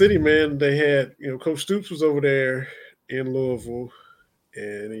your whole city, man, they had, Coach Stoops was over there in Louisville,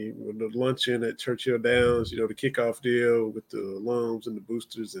 and he with the luncheon at Churchill Downs, the kickoff deal with the alums and the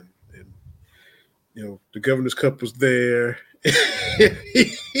boosters, and the Governor's Cup was there.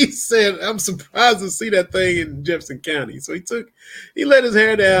 he said, I'm surprised to see that thing in Jefferson County. So he let his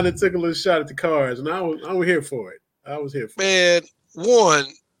hair down and took a little shot at the Cards, and I was here for it. I was here for it. Man,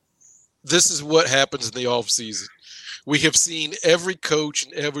 this is what happens in the offseason. We have seen every coach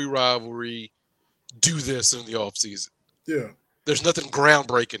and every rivalry do this in the offseason. Yeah. There's nothing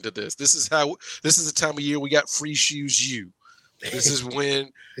groundbreaking to this. This is the time of year we got free shoes you. This is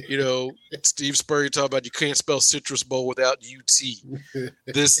when, Steve Spurrier talked about you can't spell Citrus Bowl without UT.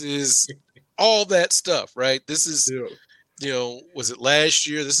 This is all that stuff, right? This is, was it last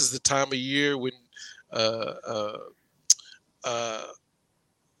year? This is the time of year when,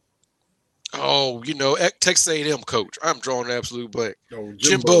 Texas A&M coach. I'm drawing an absolute blank. Oh,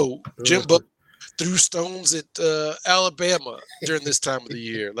 Jimbo threw stones at Alabama during this time of the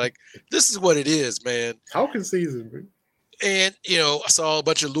year. Like, this is what it is, man. Hawkins season, man. And, I saw a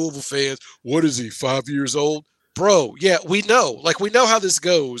bunch of Louisville fans. What is he, 5 years old? Bro, yeah, we know. Like, we know how this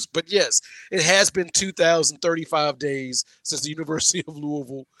goes. But, yes, it has been 2,035 days since the University of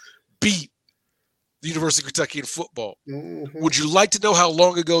Louisville beat the University of Kentucky in football. Mm-hmm. Would you like to know how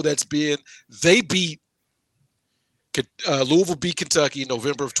long ago that's been? Louisville beat Kentucky in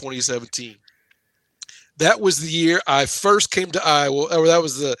November of 2017. That was the year I first came to Iowa, or that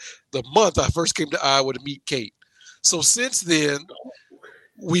was the month I first came to Iowa to meet Kate. So since then,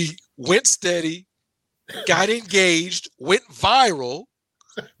 we went steady, got engaged, went viral,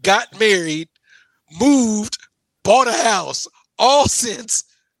 got married, moved, bought a house, all since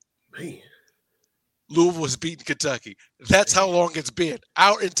Louisville was beating Kentucky. That's how long it's been.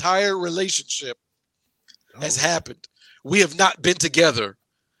 Our entire relationship has happened. We have not been together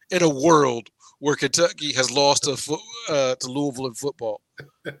in a world where Kentucky has lost to Louisville in football.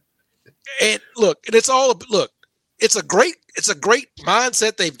 And it's a great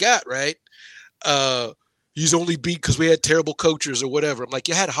mindset they've got, right? He's only beat because we had terrible coaches or whatever. I'm like,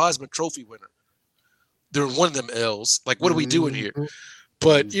 you had a Heisman Trophy winner during one of them L's. Like, what are we doing here?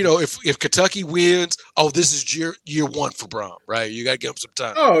 But, if Kentucky wins, this is year one for Brom, right? You got to give them some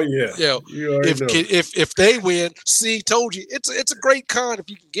time. Oh, yeah. If they win, told you, it's a great con if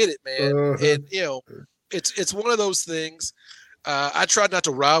you can get it, man. And, it's one of those things. I try not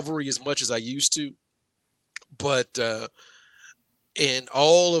to rivalry as much as I used to. But in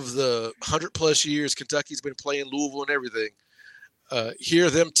all of the 100+ years Kentucky's been playing Louisville and everything,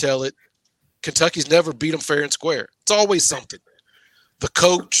 hear them tell it, Kentucky's never beat them fair and square. It's always something. The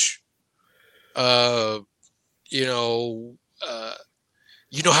coach, you know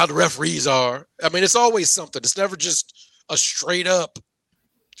how the referees are. I mean, it's always something. It's never just a straight up,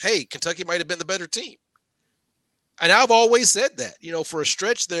 hey, Kentucky might have been the better team. And I've always said that, for a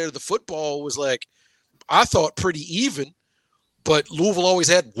stretch there, the football was like, I thought pretty even, but Louisville always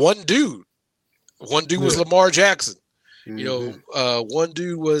had one dude. One dude was Lamar Jackson. One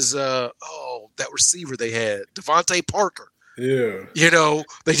dude was, that receiver they had, Devontae Parker. Yeah.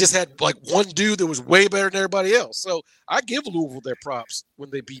 They just had like one dude that was way better than everybody else. So I give Louisville their props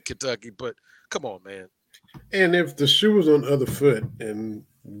when they beat Kentucky, but come on, man. And if the shoe was on the other foot and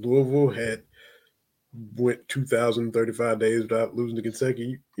Louisville had went 2,035 days without losing to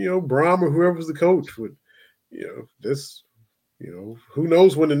Kentucky, Brom or whoever was the coach would, who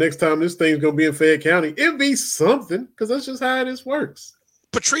knows when the next time this thing's going to be in Fayette County. It'd be something because that's just how this works.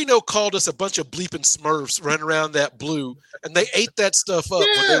 Petrino called us a bunch of bleeping Smurfs running around that blue, and they ate that stuff up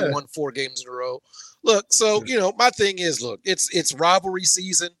when they won 4 games in a row. Look, so, my thing is, it's rivalry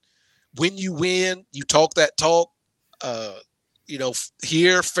season. When you win, you talk that talk.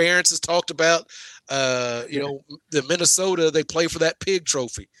 Here, Ferentz has talked about, the Minnesota, they play for that pig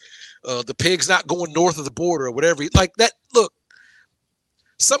trophy. The pig's not going north of the border or whatever. Like that, look,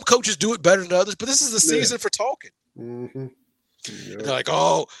 some coaches do it better than others, but this is the season for talking. Mm-hmm. And they're like,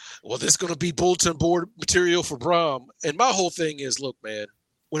 oh, well, this is going to be bulletin board material for Brom. And my whole thing is, look, man,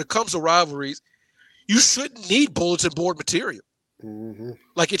 when it comes to rivalries, you shouldn't need bulletin board material. Mm-hmm.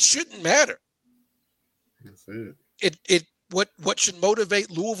 Like, it shouldn't matter. That's it. What should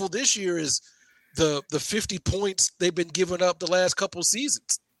motivate Louisville this year is the 50 points they've been giving up the last couple of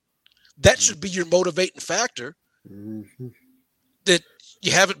seasons. That should be your motivating factor. Mm-hmm. That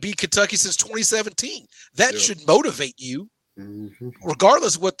you haven't beat Kentucky since 2017. That should motivate you. Mm-hmm.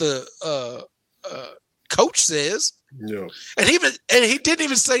 Regardless of what the coach says. Yeah. And he didn't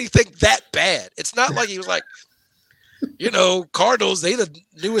even say anything that bad. It's not like he was like, Cardinals, they the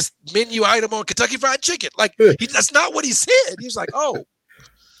newest menu item on Kentucky Fried Chicken. Like, that's not what he said. He was like, oh,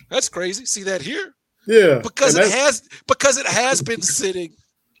 that's crazy. See that here? Yeah. Because it has been sitting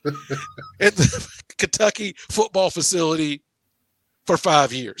in the Kentucky football facility for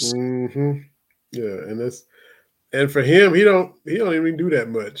 5 years. Mm-hmm. Yeah, and for him, he don't even do that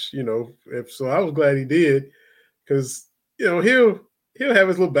much, So I was glad he did, because he'll have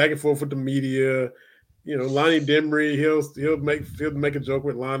his little back and forth with the media. Lonnie Demery, he'll make a joke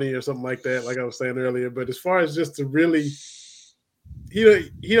with Lonnie or something like that, like I was saying earlier. But as far as just to really, he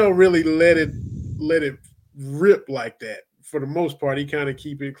don't really let it rip like that. For the most part, he kind of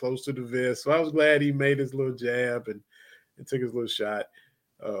keep it close to the vest. So I was glad he made his little jab and took his little shot.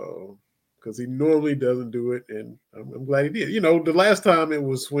 Because he normally doesn't do it, and I'm glad he did. The last time it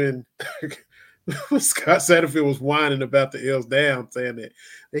was when Scott Satterfield was whining about the L's down, saying that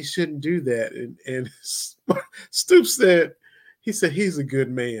they shouldn't do that, and Stoops said he's a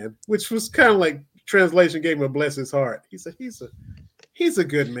good man, which was kind of like translation gave him a bless his heart. He said he's a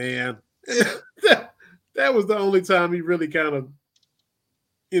good man. That was the only time he really kind of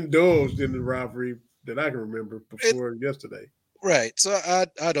indulged in the rivalry that I can remember before yesterday. Right. So I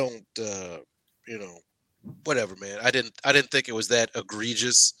don't, whatever, man. I didn't think it was that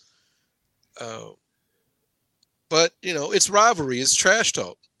egregious. But it's rivalry. It's trash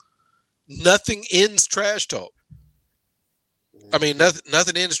talk. Nothing ends trash talk. I mean,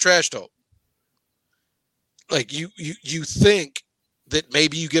 nothing ends trash talk. Like you think that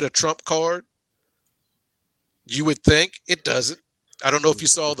maybe you get a trump card. You would think it doesn't. I don't know if you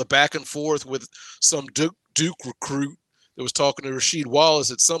saw the back and forth with some Duke recruit that was talking to Rasheed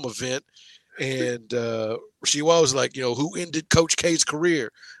Wallace at some event, and Rasheed Wallace was like, who ended Coach K's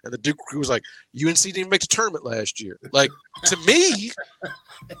career? And the Duke recruit was like, UNC didn't even make the tournament last year. Like, to me,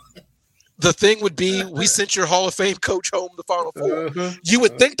 the thing would be, we sent your Hall of Fame coach home the Final Four. Uh-huh. You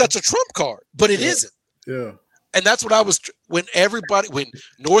would think that's a trump card, but it isn't. Yeah. And that's what I was when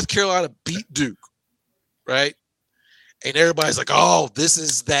North Carolina beat Duke, right? And everybody's like, oh, this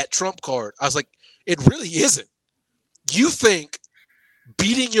is that trump card. I was like, it really isn't. You think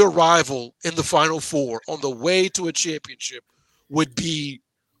beating your rival in the Final Four on the way to a championship would be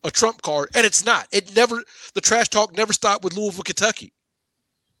a trump card, and it's not. The trash talk never stopped with Louisville, Kentucky.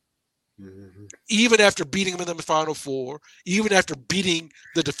 Mm-hmm. Even after beating them in the Final Four, even after beating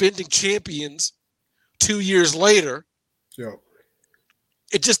the defending champions 2 years later,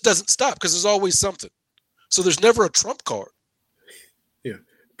 it just doesn't stop because there's always something. So there's never a trump card. Yeah.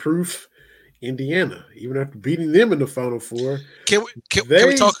 Proof. Indiana, even after beating them in the Final Four. Can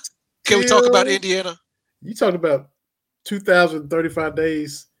we talk about Indiana? You talk about 2,035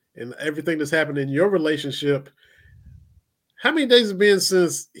 days and everything that's happened in your relationship. How many days have been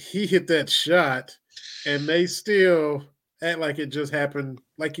since he hit that shot and they still act like it just happened?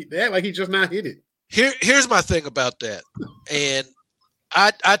 They act like he just not hit it. Here's my thing about that. And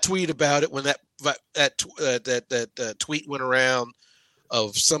I tweeted about it when that that tweet went around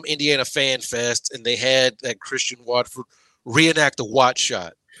of some Indiana fan fest, and they had that Christian Watford reenact the Watt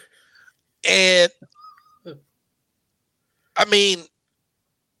shot. And I mean,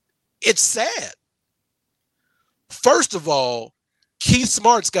 it's sad. First of all, Keith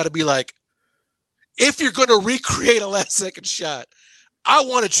Smart's got to be like, if you're going to recreate a last second shot, I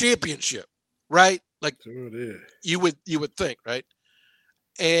want a championship, right? Like you would think, right?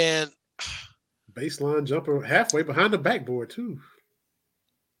 And baseline jumper halfway behind the backboard too.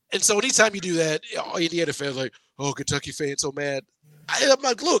 And so anytime you do that, Indiana fans are like, oh, Kentucky fans so mad. I'm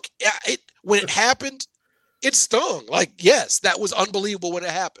like, look, when it happened, it stung. Like, yes, that was unbelievable when it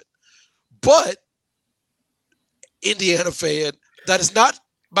happened. But Indiana fan, that is not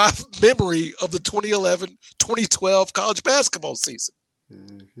my memory of the 2011-2012 college basketball season.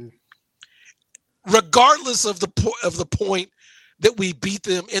 Mm-hmm. Regardless of the point that we beat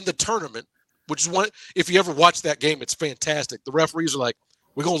them in the tournament, which is one, if you ever watch that game, it's fantastic. The referees are like,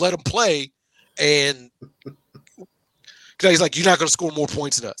 we're going to let them play. And he's like, you're not going to score more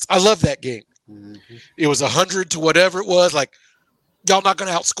points than us. I love that game. Mm-hmm. It was 100 to whatever it was. Like, y'all not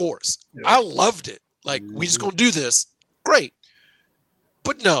going to outscore us. Yeah. I loved it. Like, we just going to do this. Great.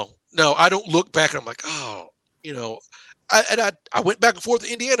 But no, I don't look back and I'm like, oh, I went back and forth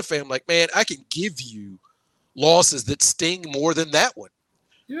with Indiana fan. I'm like, man, I can give you losses that sting more than that one.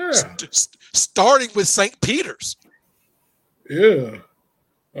 Yeah. Starting with St. Peter's. Yeah.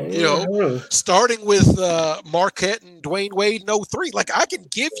 Starting with Marquette and Dwayne Wade in 03. Like, I can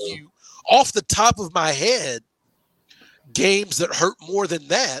give you off the top of my head games that hurt more than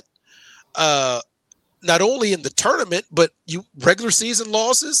that. Not only in the tournament, but regular season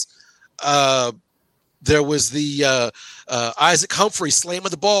losses. There was the Isaac Humphrey slam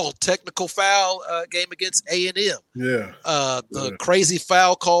of the ball, technical foul game against A&M. Yeah. The crazy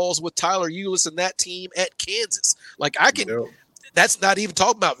foul calls with Tyler Eulis and that team at Kansas. Like, I can. Yep. That's not even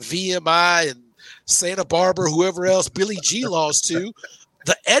talking about VMI and Santa Barbara, whoever else Billy G lost to.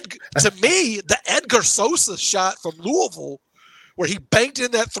 To me, the Edgar Sosa shot from Louisville, where he banked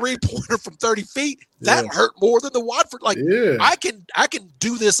in that 3-pointer from 30 feet, that hurt more than the Watford. Like, I can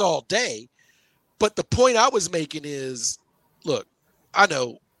do this all day. But the point I was making is, look, I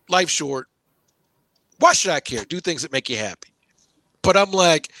know life's short. Why should I care? Do things that make you happy. But I'm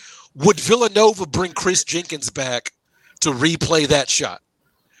like, would Villanova bring Chris Jenkins back to replay that shot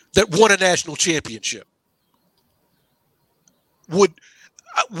that won a national championship? Would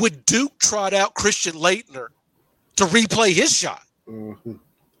Duke trot out Christian Laettner to replay his shot? Mm-hmm.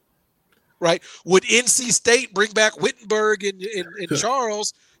 Right? Would NC State bring back Wittenberg and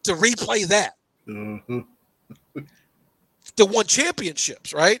Charles to replay that? Mm-hmm. The won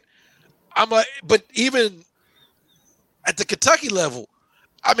championships, right? But even at the Kentucky level,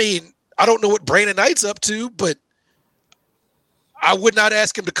 I mean, I don't know what Brandon Knight's up to, but I would not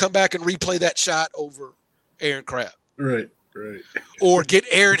ask him to come back and replay that shot over Aaron Crabb. Right. Or get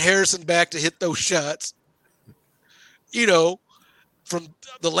Aaron Harrison back to hit those shots, from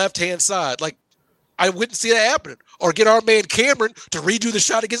the left-hand side. Like, I wouldn't see that happening. Or get our man Cameron to redo the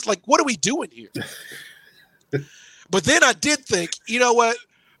shot against. Like, what are we doing here? But then I did think, you know what?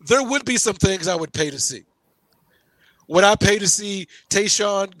 There would be some things I would pay to see. Would I pay to see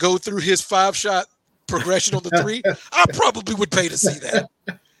Tayshaun go through his 5-shot progression on the 3? I probably would pay to see that.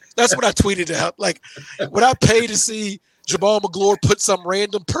 That's what I tweeted out. Like, would I pay to see Jamal McGlure put some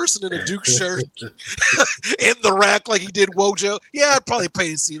random person in a Duke shirt in the rack like he did Wojo? Yeah, I'd probably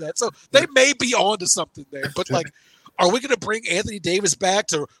pay to see that. So they may be on to something there. But, like, are we going to bring Anthony Davis back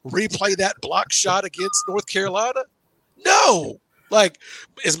to replay that block shot against North Carolina? No. Like,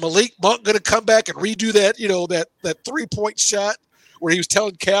 is Malik Monk going to come back and redo that, that 3-point shot where he was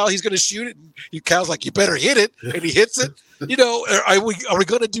telling Cal he's going to shoot it, and Cal's like, you better hit it, and he hits it? Are we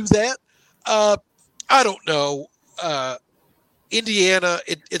going to do that? I don't know. Indiana,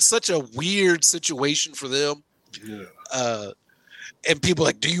 it's such a weird situation for them. Yeah. And people are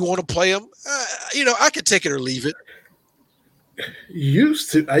like, do you want to play them? I could take it or leave it.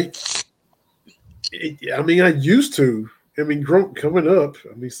 Used to. I used to. Coming up,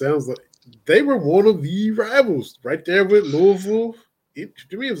 sounds like they were one of the rivals right there with Louisville.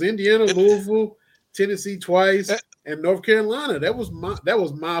 To me, it was Indiana, Louisville, Tennessee twice, and North Carolina. That was my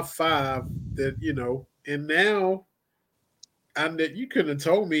 5 that, and now you couldn't have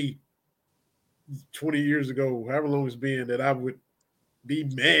told me 20 years ago, however long it's been, that I would be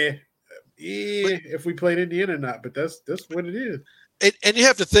mad if we played Indiana or not. But that's what it is. And you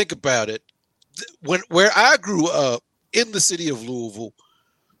have to think about it. Where I grew up in the city of Louisville,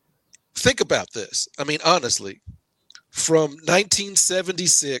 think about this. Honestly, from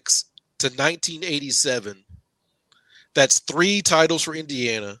 1976 to 1987, that's 3 titles for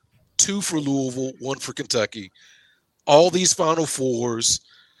Indiana, 2 for Louisville, 1 for Kentucky. All these Final Fours,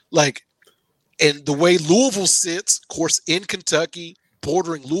 like, and the way Louisville sits, of course, in Kentucky,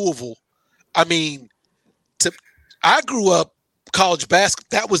 bordering Louisville. I mean, I grew up college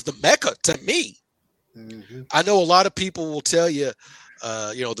basketball. That was the mecca to me. Mm-hmm. I know a lot of people will tell you,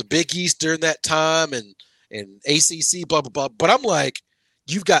 the Big East during that time and ACC, blah, blah, blah. But I'm like,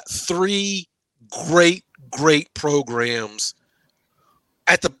 you've got 3 great programs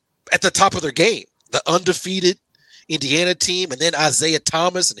at the top of their game. The undefeated Indiana team, and then Isaiah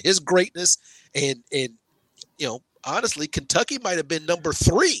Thomas and his greatness. And honestly, Kentucky might have been number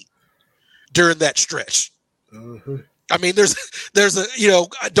 3 during that stretch. Mm-hmm. I mean, there's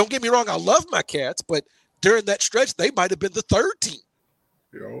don't get me wrong, I love my Cats, but during that stretch, they might have been the 3rd team.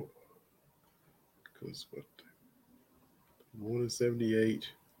 Because what? 1 in 78,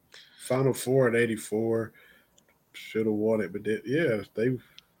 Final Four in 84, should have won it, but they.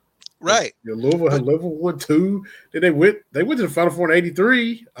 Right. Louisville won 2. Then they went to the Final Four in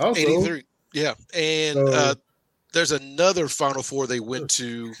 83 also. 83, yeah. And there's another Final Four they went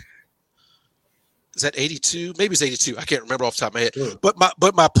to. Is that 82? Maybe it's 82. I can't remember off the top of my head. Sure.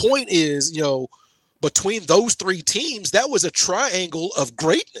 But my point is, between those 3 teams, that was a triangle of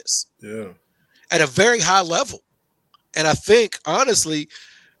greatness. Yeah. At a very high level. And I think, honestly,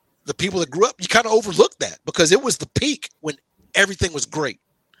 the people that grew up, you kind of overlooked that because it was the peak when everything was great.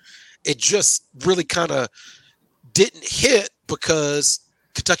 It just really kind of didn't hit because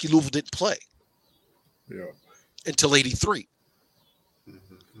Kentucky Louisville didn't play until 83.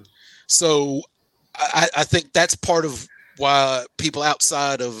 Mm-hmm. So I think that's part of why people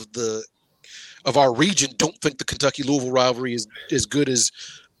outside of our region don't think the Kentucky Louisville rivalry is as good as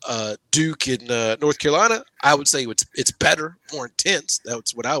Duke in North Carolina. I would say it's better, more intense.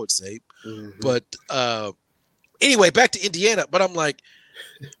 That's what I would say. Mm-hmm. But anyway, back to Indiana. But I'm like,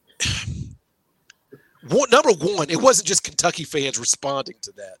 number one, it wasn't just Kentucky fans responding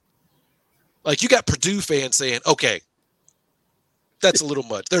to that. Like, you got Purdue fans saying, okay, that's a little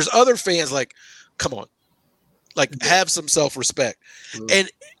much. There's other fans like, come on, like, have some self-respect. Mm-hmm. And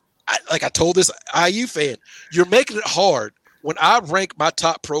I told this IU fan, you're making it hard when I rank my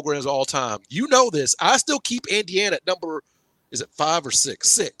top programs all time. You know this. I still keep Indiana at number, is it 5 or 6?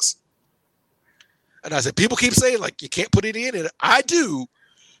 6. And I said, people keep saying, like, you can't put it in. And I do.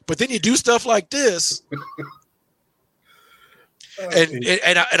 But then you do stuff like this, and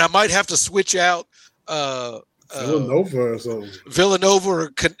I might have to switch out Villanova or something. Villanova or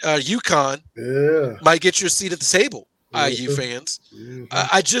UConn. Yeah, might get your seat at the table, IU fans. Mm-hmm.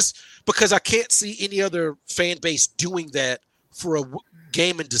 I just because I can't see any other fan base doing that for a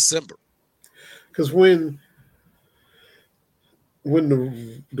game in December. Because when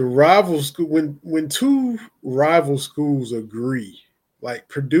the rival school, when 2 rival schools agree. Like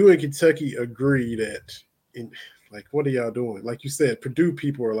Purdue and Kentucky agree that, what are y'all doing? Like you said, Purdue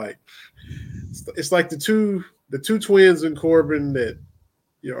people are like, it's like the two twins in Corbin that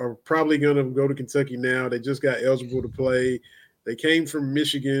are probably going to go to Kentucky now. They just got eligible to play. They came from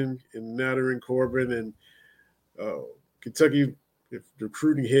Michigan and now they're in Corbin. And Kentucky, if the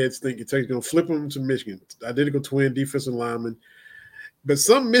recruiting heads think Kentucky's going to flip them to Michigan, identical twin defensive lineman. But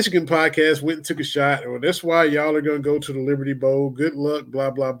some Michigan podcast went and took a shot. Well, that's why y'all are going to go to the Liberty Bowl. Good luck, blah,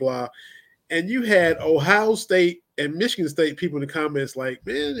 blah, blah. And you had Ohio State and Michigan State people in the comments like,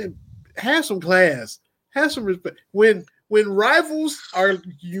 man, have some class. Have some respect. When rivals are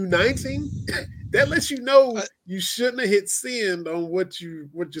uniting, that lets you know you shouldn't have hit send on what you're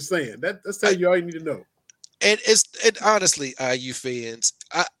saying. That's all you need to know. And honestly, IU fans,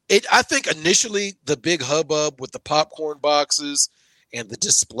 I think initially the big hubbub with the popcorn boxes and the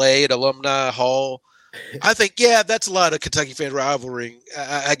display at Alumni Hall, I think, that's a lot of Kentucky fan rivalry.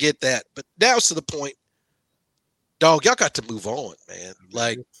 I get that. But now it's to the point, dog, y'all got to move on, man.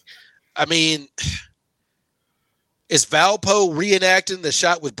 Like, I mean, is Valpo reenacting the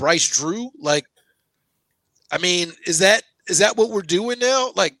shot with Bryce Drew? Like, I mean, is that what we're doing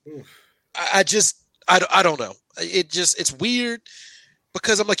now? Like, I don't know. It's weird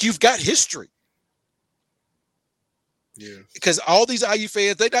because I'm like, you've got history. Yeah. Because all these IU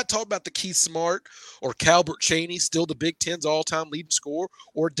fans, they're not talking about the Keith Smart or Calbert Chaney, still the Big Ten's all-time leading scorer,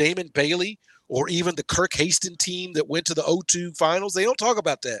 or Damon Bailey, or even the Kirk Haston team that went to the 0-2 finals. They don't talk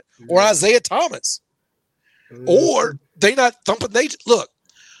about that. Yeah. Or Isaiah Thomas. Or they not thumping. Look,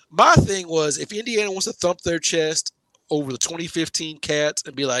 my thing was, if Indiana wants to thump their chest over the 2015 Cats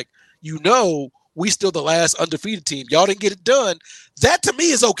and be like, we still the last undefeated team. Y'all didn't get it done. That to me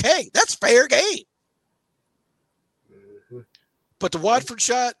is okay. That's fair game. But the Watford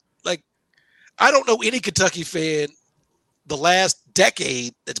shot, like, I don't know any Kentucky fan the last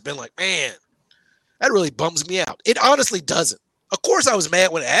decade that's been like, man, that really bums me out. It honestly doesn't. Of course, I was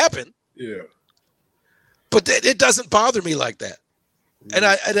mad when it happened. Yeah. But it doesn't bother me like that. And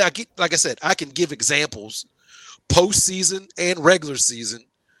I like I said, I can give examples postseason and regular season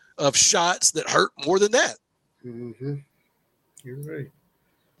of shots that hurt more than that. Mm-hmm. You're right.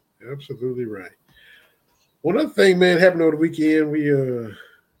 Absolutely right. One other thing, man, happened over the weekend. We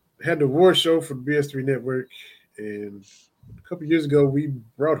had the award show for the BS3 Network, and a couple years ago, we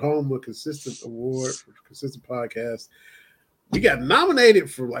brought home a consistent award for consistent podcast. We got nominated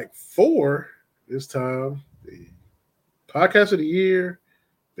for like 4 this time. The Podcast of the Year,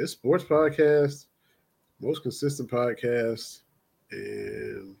 Best Sports Podcast, Most Consistent Podcast,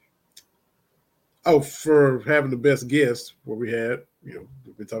 and for having the best guest, where we had,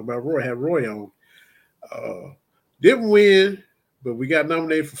 we've been talking about Roy, had Roy on. Didn't win, but we got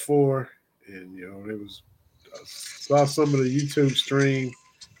nominated for 4, and it was, I saw some of the YouTube stream,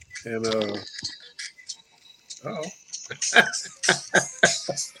 and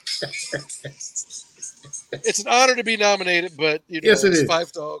It's an honor to be nominated, but yes, it as is.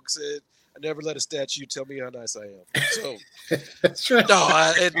 Five Dog said, I never let a statue tell me how nice I am. So That's right. no,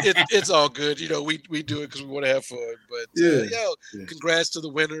 it's all good. We do it because we want to have fun. But congrats to the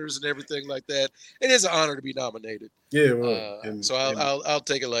winners and everything like that. It is an honor to be nominated. Yeah, well, so I'll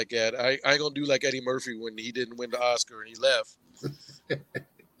take it like that. I ain't gonna do like Eddie Murphy when he didn't win the Oscar and he left.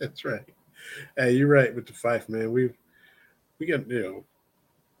 That's right. Hey, you're right with the Fife, man. We got,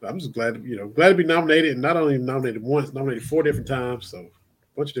 I'm just glad to be nominated, and not only nominated once, nominated 4 different times, so a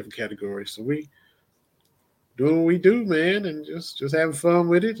bunch of different categories. So we doing what we do, man, and just having fun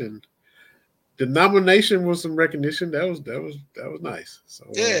with it. And the nomination was some recognition. That was nice. So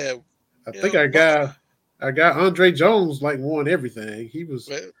yeah, I think our guy Andre Jones won everything. He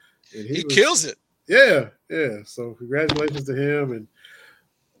kills it. Yeah. So congratulations to him and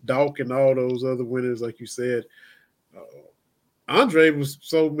Doc and all those other winners, like you said. Andre was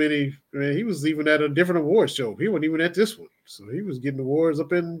so many. Man, he was even at a different award show. He wasn't even at this one, so he was getting awards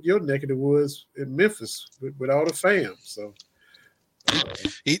up in your neck of the woods in Memphis with all the fam. So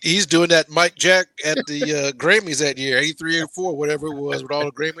he's doing that Mike Jack at the Grammys that year, 83, 84, whatever it was, with all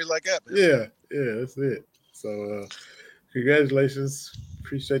the Grammys like that. Man. Yeah, that's it. So congratulations.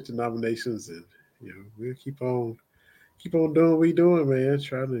 Appreciate the nominations, and we'll keep on doing what we doing, man.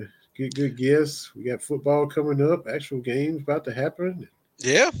 Trying to get good guests. We got football coming up, actual games about to happen.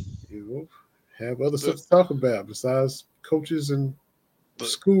 Yeah. Have other stuff to talk about besides coaches and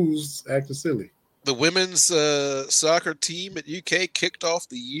schools acting silly. The women's soccer team at UK kicked off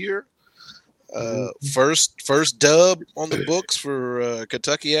the year. First dub on the books for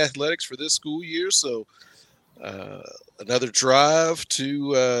Kentucky athletics for this school year. So another drive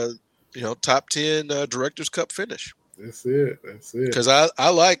to top 10 Directors Cup finish. That's it. Because I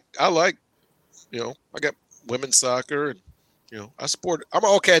like I got women's soccer, and I'm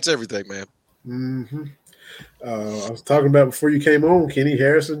all cats everything, man. Mm-hmm. I was talking about before you came on, Kenny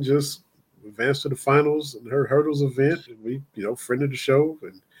Harrison just advanced to the finals in her hurdles event, and we friend of the show,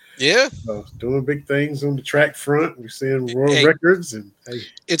 and doing big things on the track front. We're seeing world records, and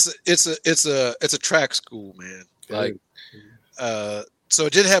it's a track school, man. So I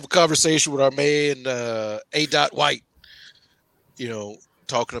did have a conversation with our man A. White,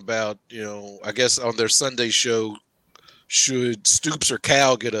 talking about, I guess on their Sunday show, should Stoops or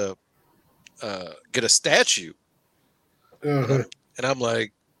Cal get a statue? Uh-huh. And I'm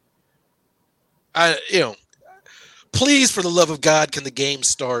like, please, for the love of God, can the game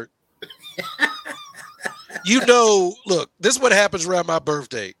start? Look, this is what happens around my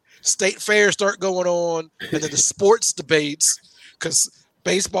birthday. State fairs start going on, and then the sports debates, because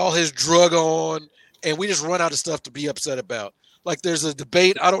baseball has drug on, and we just run out of stuff to be upset about. Like, there's a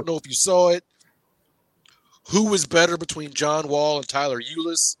debate, I don't know if you saw it, who was better between John Wall and Tyler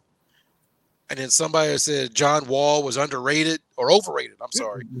Eulis? And then somebody said John Wall was underrated or overrated. I'm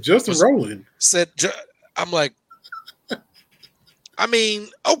sorry. Justin Rowland said, I'm like, I mean,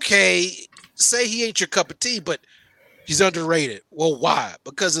 okay, say he ain't your cup of tea, but he's underrated. Well, why?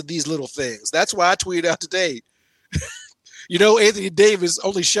 Because of these little things. That's why I tweeted out today. Anthony Davis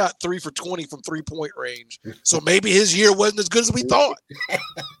only shot 3 for 20 from 3-point range. So maybe his year wasn't as good as we thought.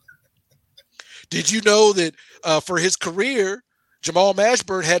 Did you know that for his career, Jamal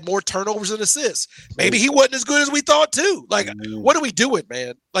Mashburn had more turnovers than assists? Maybe he wasn't as good as we thought too. Like, what are we doing,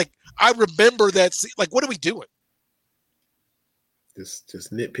 man? Like, I remember that. Like, what are we doing?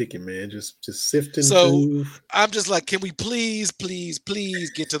 Just nitpicking, man. Just sifting. So through. I'm just like, can we please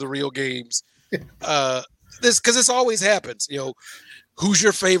get to the real games? Because this always happens. Who's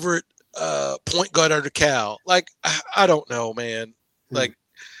your favorite point guard under Cal. Like, I don't know, man. Like,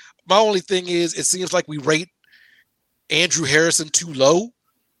 my only thing is, it seems like we rate Andrew Harrison too low.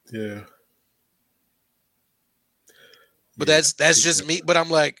 Yeah. But that's just me. But I'm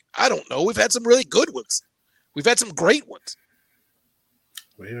like, I don't know. We've had some really good ones. We've had some great ones.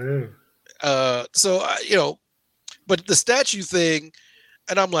 Yeah. So, but the statue thing,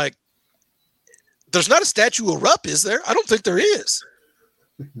 and I'm like, there's not a statue of Rupp, is there? I don't think there is.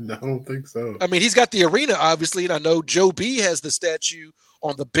 No, I don't think so. I mean, he's got the arena, obviously, and I know Joe B has the statue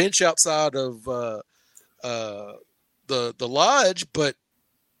on the bench outside of the lodge, but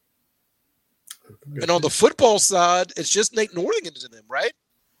and on the football side, it's just Nate Northington to them, right?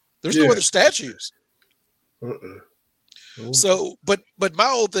 There's no other statues. So, but my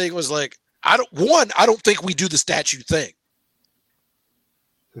whole thing was like, I don't think we do the statue thing.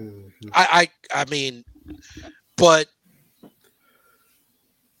 Mm-hmm. I mean, but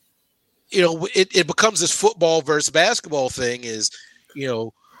it becomes this football versus basketball thing. Is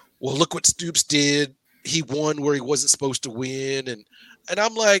well, look what Stoops did. He won where he wasn't supposed to win, and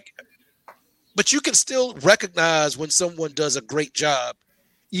I'm like, but you can still recognize when someone does a great job,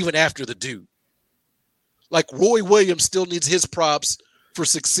 even after the do. Like Roy Williams still needs his props for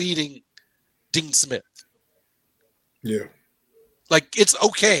succeeding Dean Smith. Yeah. Like, it's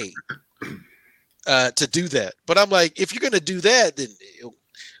okay to do that. But I'm like, if you're going to do that, then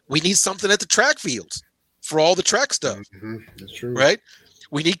we need something at the track fields for all the track stuff. Mm-hmm. That's true. Right?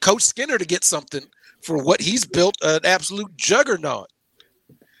 We need Coach Skinner to get something for what he's built, an absolute juggernaut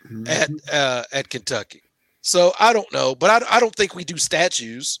at Kentucky. So I don't know, but I don't think we do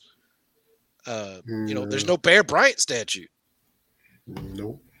statues. There's no Bear Bryant statue.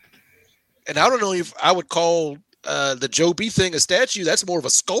 Nope. And I don't know if I would call the Joe B thing a statue. That's more of a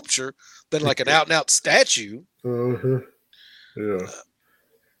sculpture than like an out and out statue. Uh-huh. Yeah.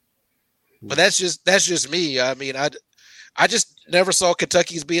 But that's just me. I mean, I just never saw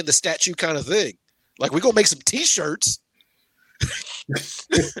Kentucky as being the statue kind of thing. Like, we're gonna make some T-shirts.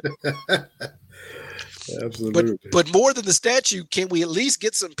 Absolutely. But more than the statue, can we at least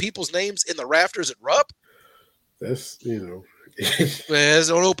get some people's names in the rafters at Rupp? That's Man,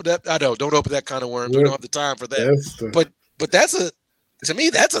 don't open that kind of worms. We don't have the time for that. But to me,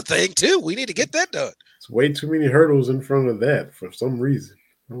 that's a thing too. We need to get that done. It's way too many hurdles in front of that for some reason.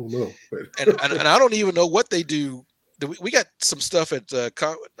 I don't know. and I don't even know what they do. We got some stuff at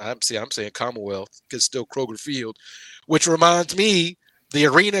I'm saying Commonwealth, because still Kroger Field, which reminds me, the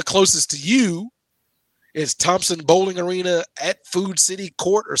arena closest to you is Thompson Bowling Arena at Food City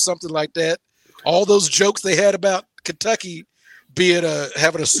Court or something like that. All those jokes they had about Kentucky being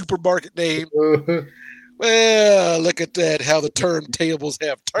having a supermarket name. Well, look at that, how the turntables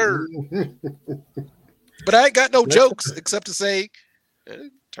have turned. But I ain't got no jokes except to say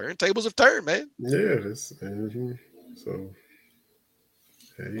turntables have turned, man. Yeah, so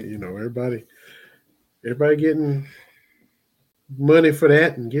everybody getting money for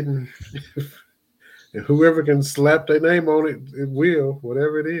that, and getting and whoever can slap their name on it, it will,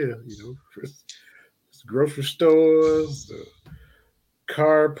 whatever it is, it's grocery stores,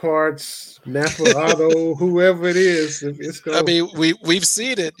 car parts, Napa Auto, whoever it is. It's going. I mean, we've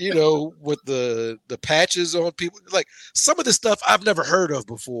seen it, with the patches on people. Like, some of this stuff I've never heard of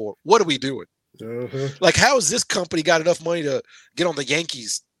before. What are we doing? Uh-huh. Like, how has this company got enough money to get on the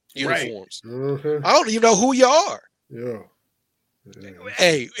Yankees uniforms? Right. Uh-huh. I don't even know who you are. Yeah.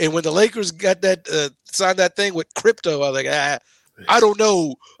 Hey, and when the Lakers got that signed that thing with crypto, I was like, I don't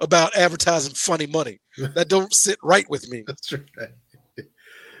know about advertising funny money. That don't sit right with me. That's right.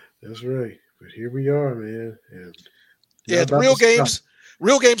 That's right. But here we are, man. And the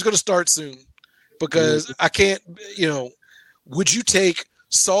real game's going to start soon, because I can't. Would you take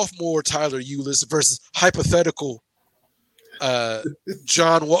sophomore Tyler Ulis versus hypothetical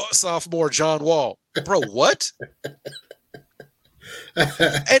sophomore John Wall? Bro, what?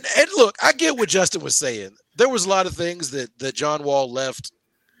 and look, I get what Justin was saying. There was a lot of things that John Wall left,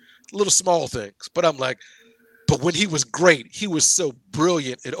 little small things, but I'm like, but when he was great, he was so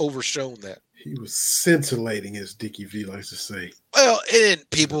brilliant, it overshone that. He was scintillating, as Dickie V likes to say. Well, and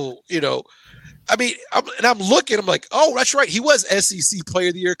people, I mean, I'm looking, I'm like, oh, that's right. He was SEC Player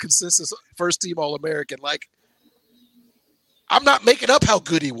of the Year, consensus first team All-American. Like, I'm not making up how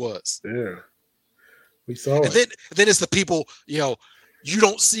good he was. Yeah. We saw it. And then it's the people, you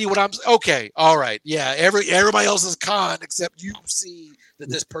don't see what I'm okay. All right. Yeah. Everybody else is con except you see that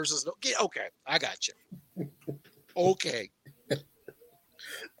this person's okay. I got you. Okay.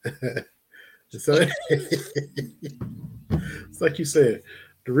 So it's like you said,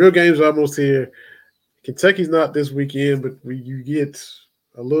 the real game's almost here. Kentucky's not this weekend, but you get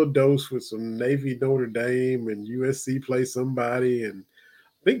a little dose with some Navy, Notre Dame, and USC play somebody, and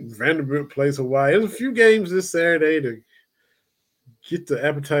I think Vanderbilt plays Hawaii. There's a few games this Saturday to get the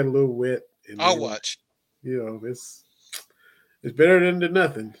appetite a little wet. And I'll watch. It's better than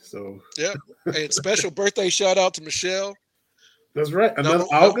nothing. So yeah, and special birthday shout out to Michelle. That's right. Another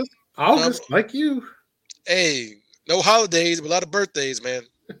August, like you. Hey, no holidays, but a lot of birthdays, man.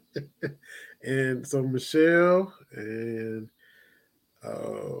 And so Michelle and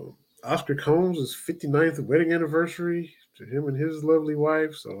Oscar Combs' 59th wedding anniversary to him and his lovely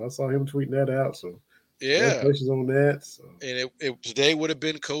wife. So I saw him tweeting that out. So congratulations on that. So. And today would have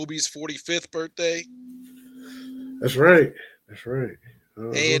been Kobe's 45th birthday. That's right.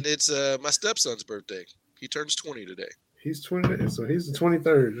 And it's my stepson's birthday. He turns 20 today. He's 20, so he's the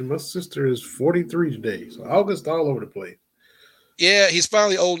 23rd. And my sister is 43 today. So August all over the place. Yeah, he's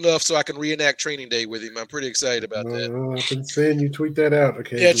finally old enough so I can reenact training day with him. I'm pretty excited about that. I've been saying you tweet that out.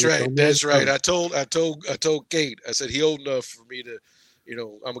 Okay, that's right. I told Kate. I said he old enough for me to,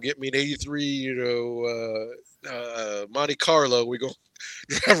 I'm gonna get me an '83, Monte Carlo. We're gonna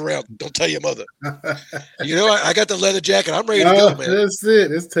drive around. Don't tell your mother. I got the leather jacket. I'm ready to go, man. That's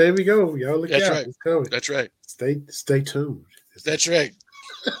it. It's time we go. Y'all look out. Right. It's coming. That's right. Stay tuned. That's right.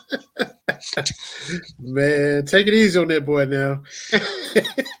 Man, take it easy on that boy now.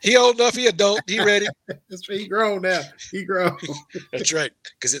 He old enough, he adult, he ready. That's right, he grown now. He grown. That's right,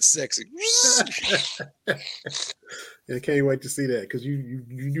 because it's sexy. I can't wait to see that because you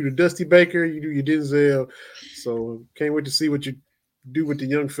do the Dusty Baker, you do your Denzel, so can't wait to see what you do with the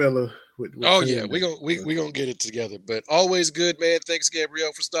young fella. With yeah, we gonna get it together. But always good, man. Thanks,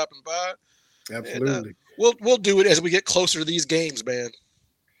 Gabrielle, for stopping by. Absolutely. And, we'll do it as we get closer to these games, man.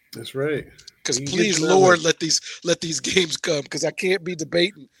 That's right. Because please, Lord, let these games come. Because I can't be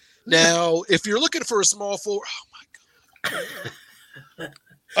debating now. If you're looking for a small forward, oh my god!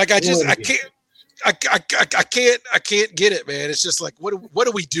 Like I can't get it, man. It's just like what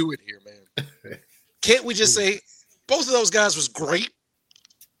are we doing here, man? Can't we just say both of those guys was great?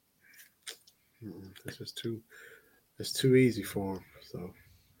 It's just too easy for them. So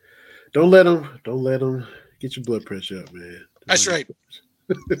don't let them get your blood pressure up, man. That's right.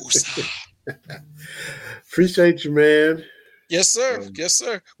 Appreciate you, man. Yes, sir. Yes,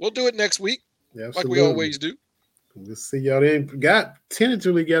 sir. We'll do it next week, like we always do. We'll see y'all then.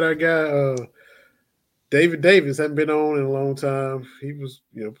 Tentatively got our guy David Davis. Hasn't been on in a long time. He was,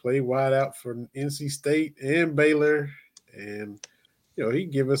 played wide out for NC State and Baylor, and he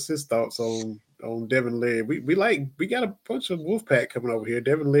can give us his thoughts on Devin Leary. We got a bunch of Wolfpack coming over here.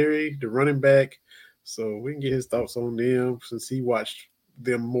 Devin Leary, the running back, so we can get his thoughts on them since he watched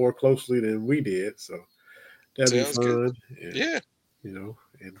them more closely than we did. So that'd be fun. And,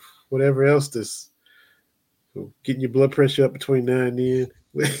 and whatever else getting your blood pressure up between now and then.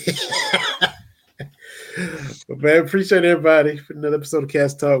 But man, appreciate everybody for another episode of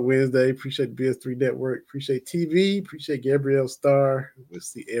Cast Talk Wednesday. Appreciate the BS3 Network. Appreciate TV. Appreciate Gabrielle, Starr. We'll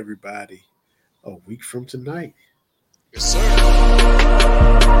see everybody a week from tonight. Yes,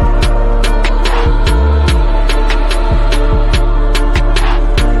 sir.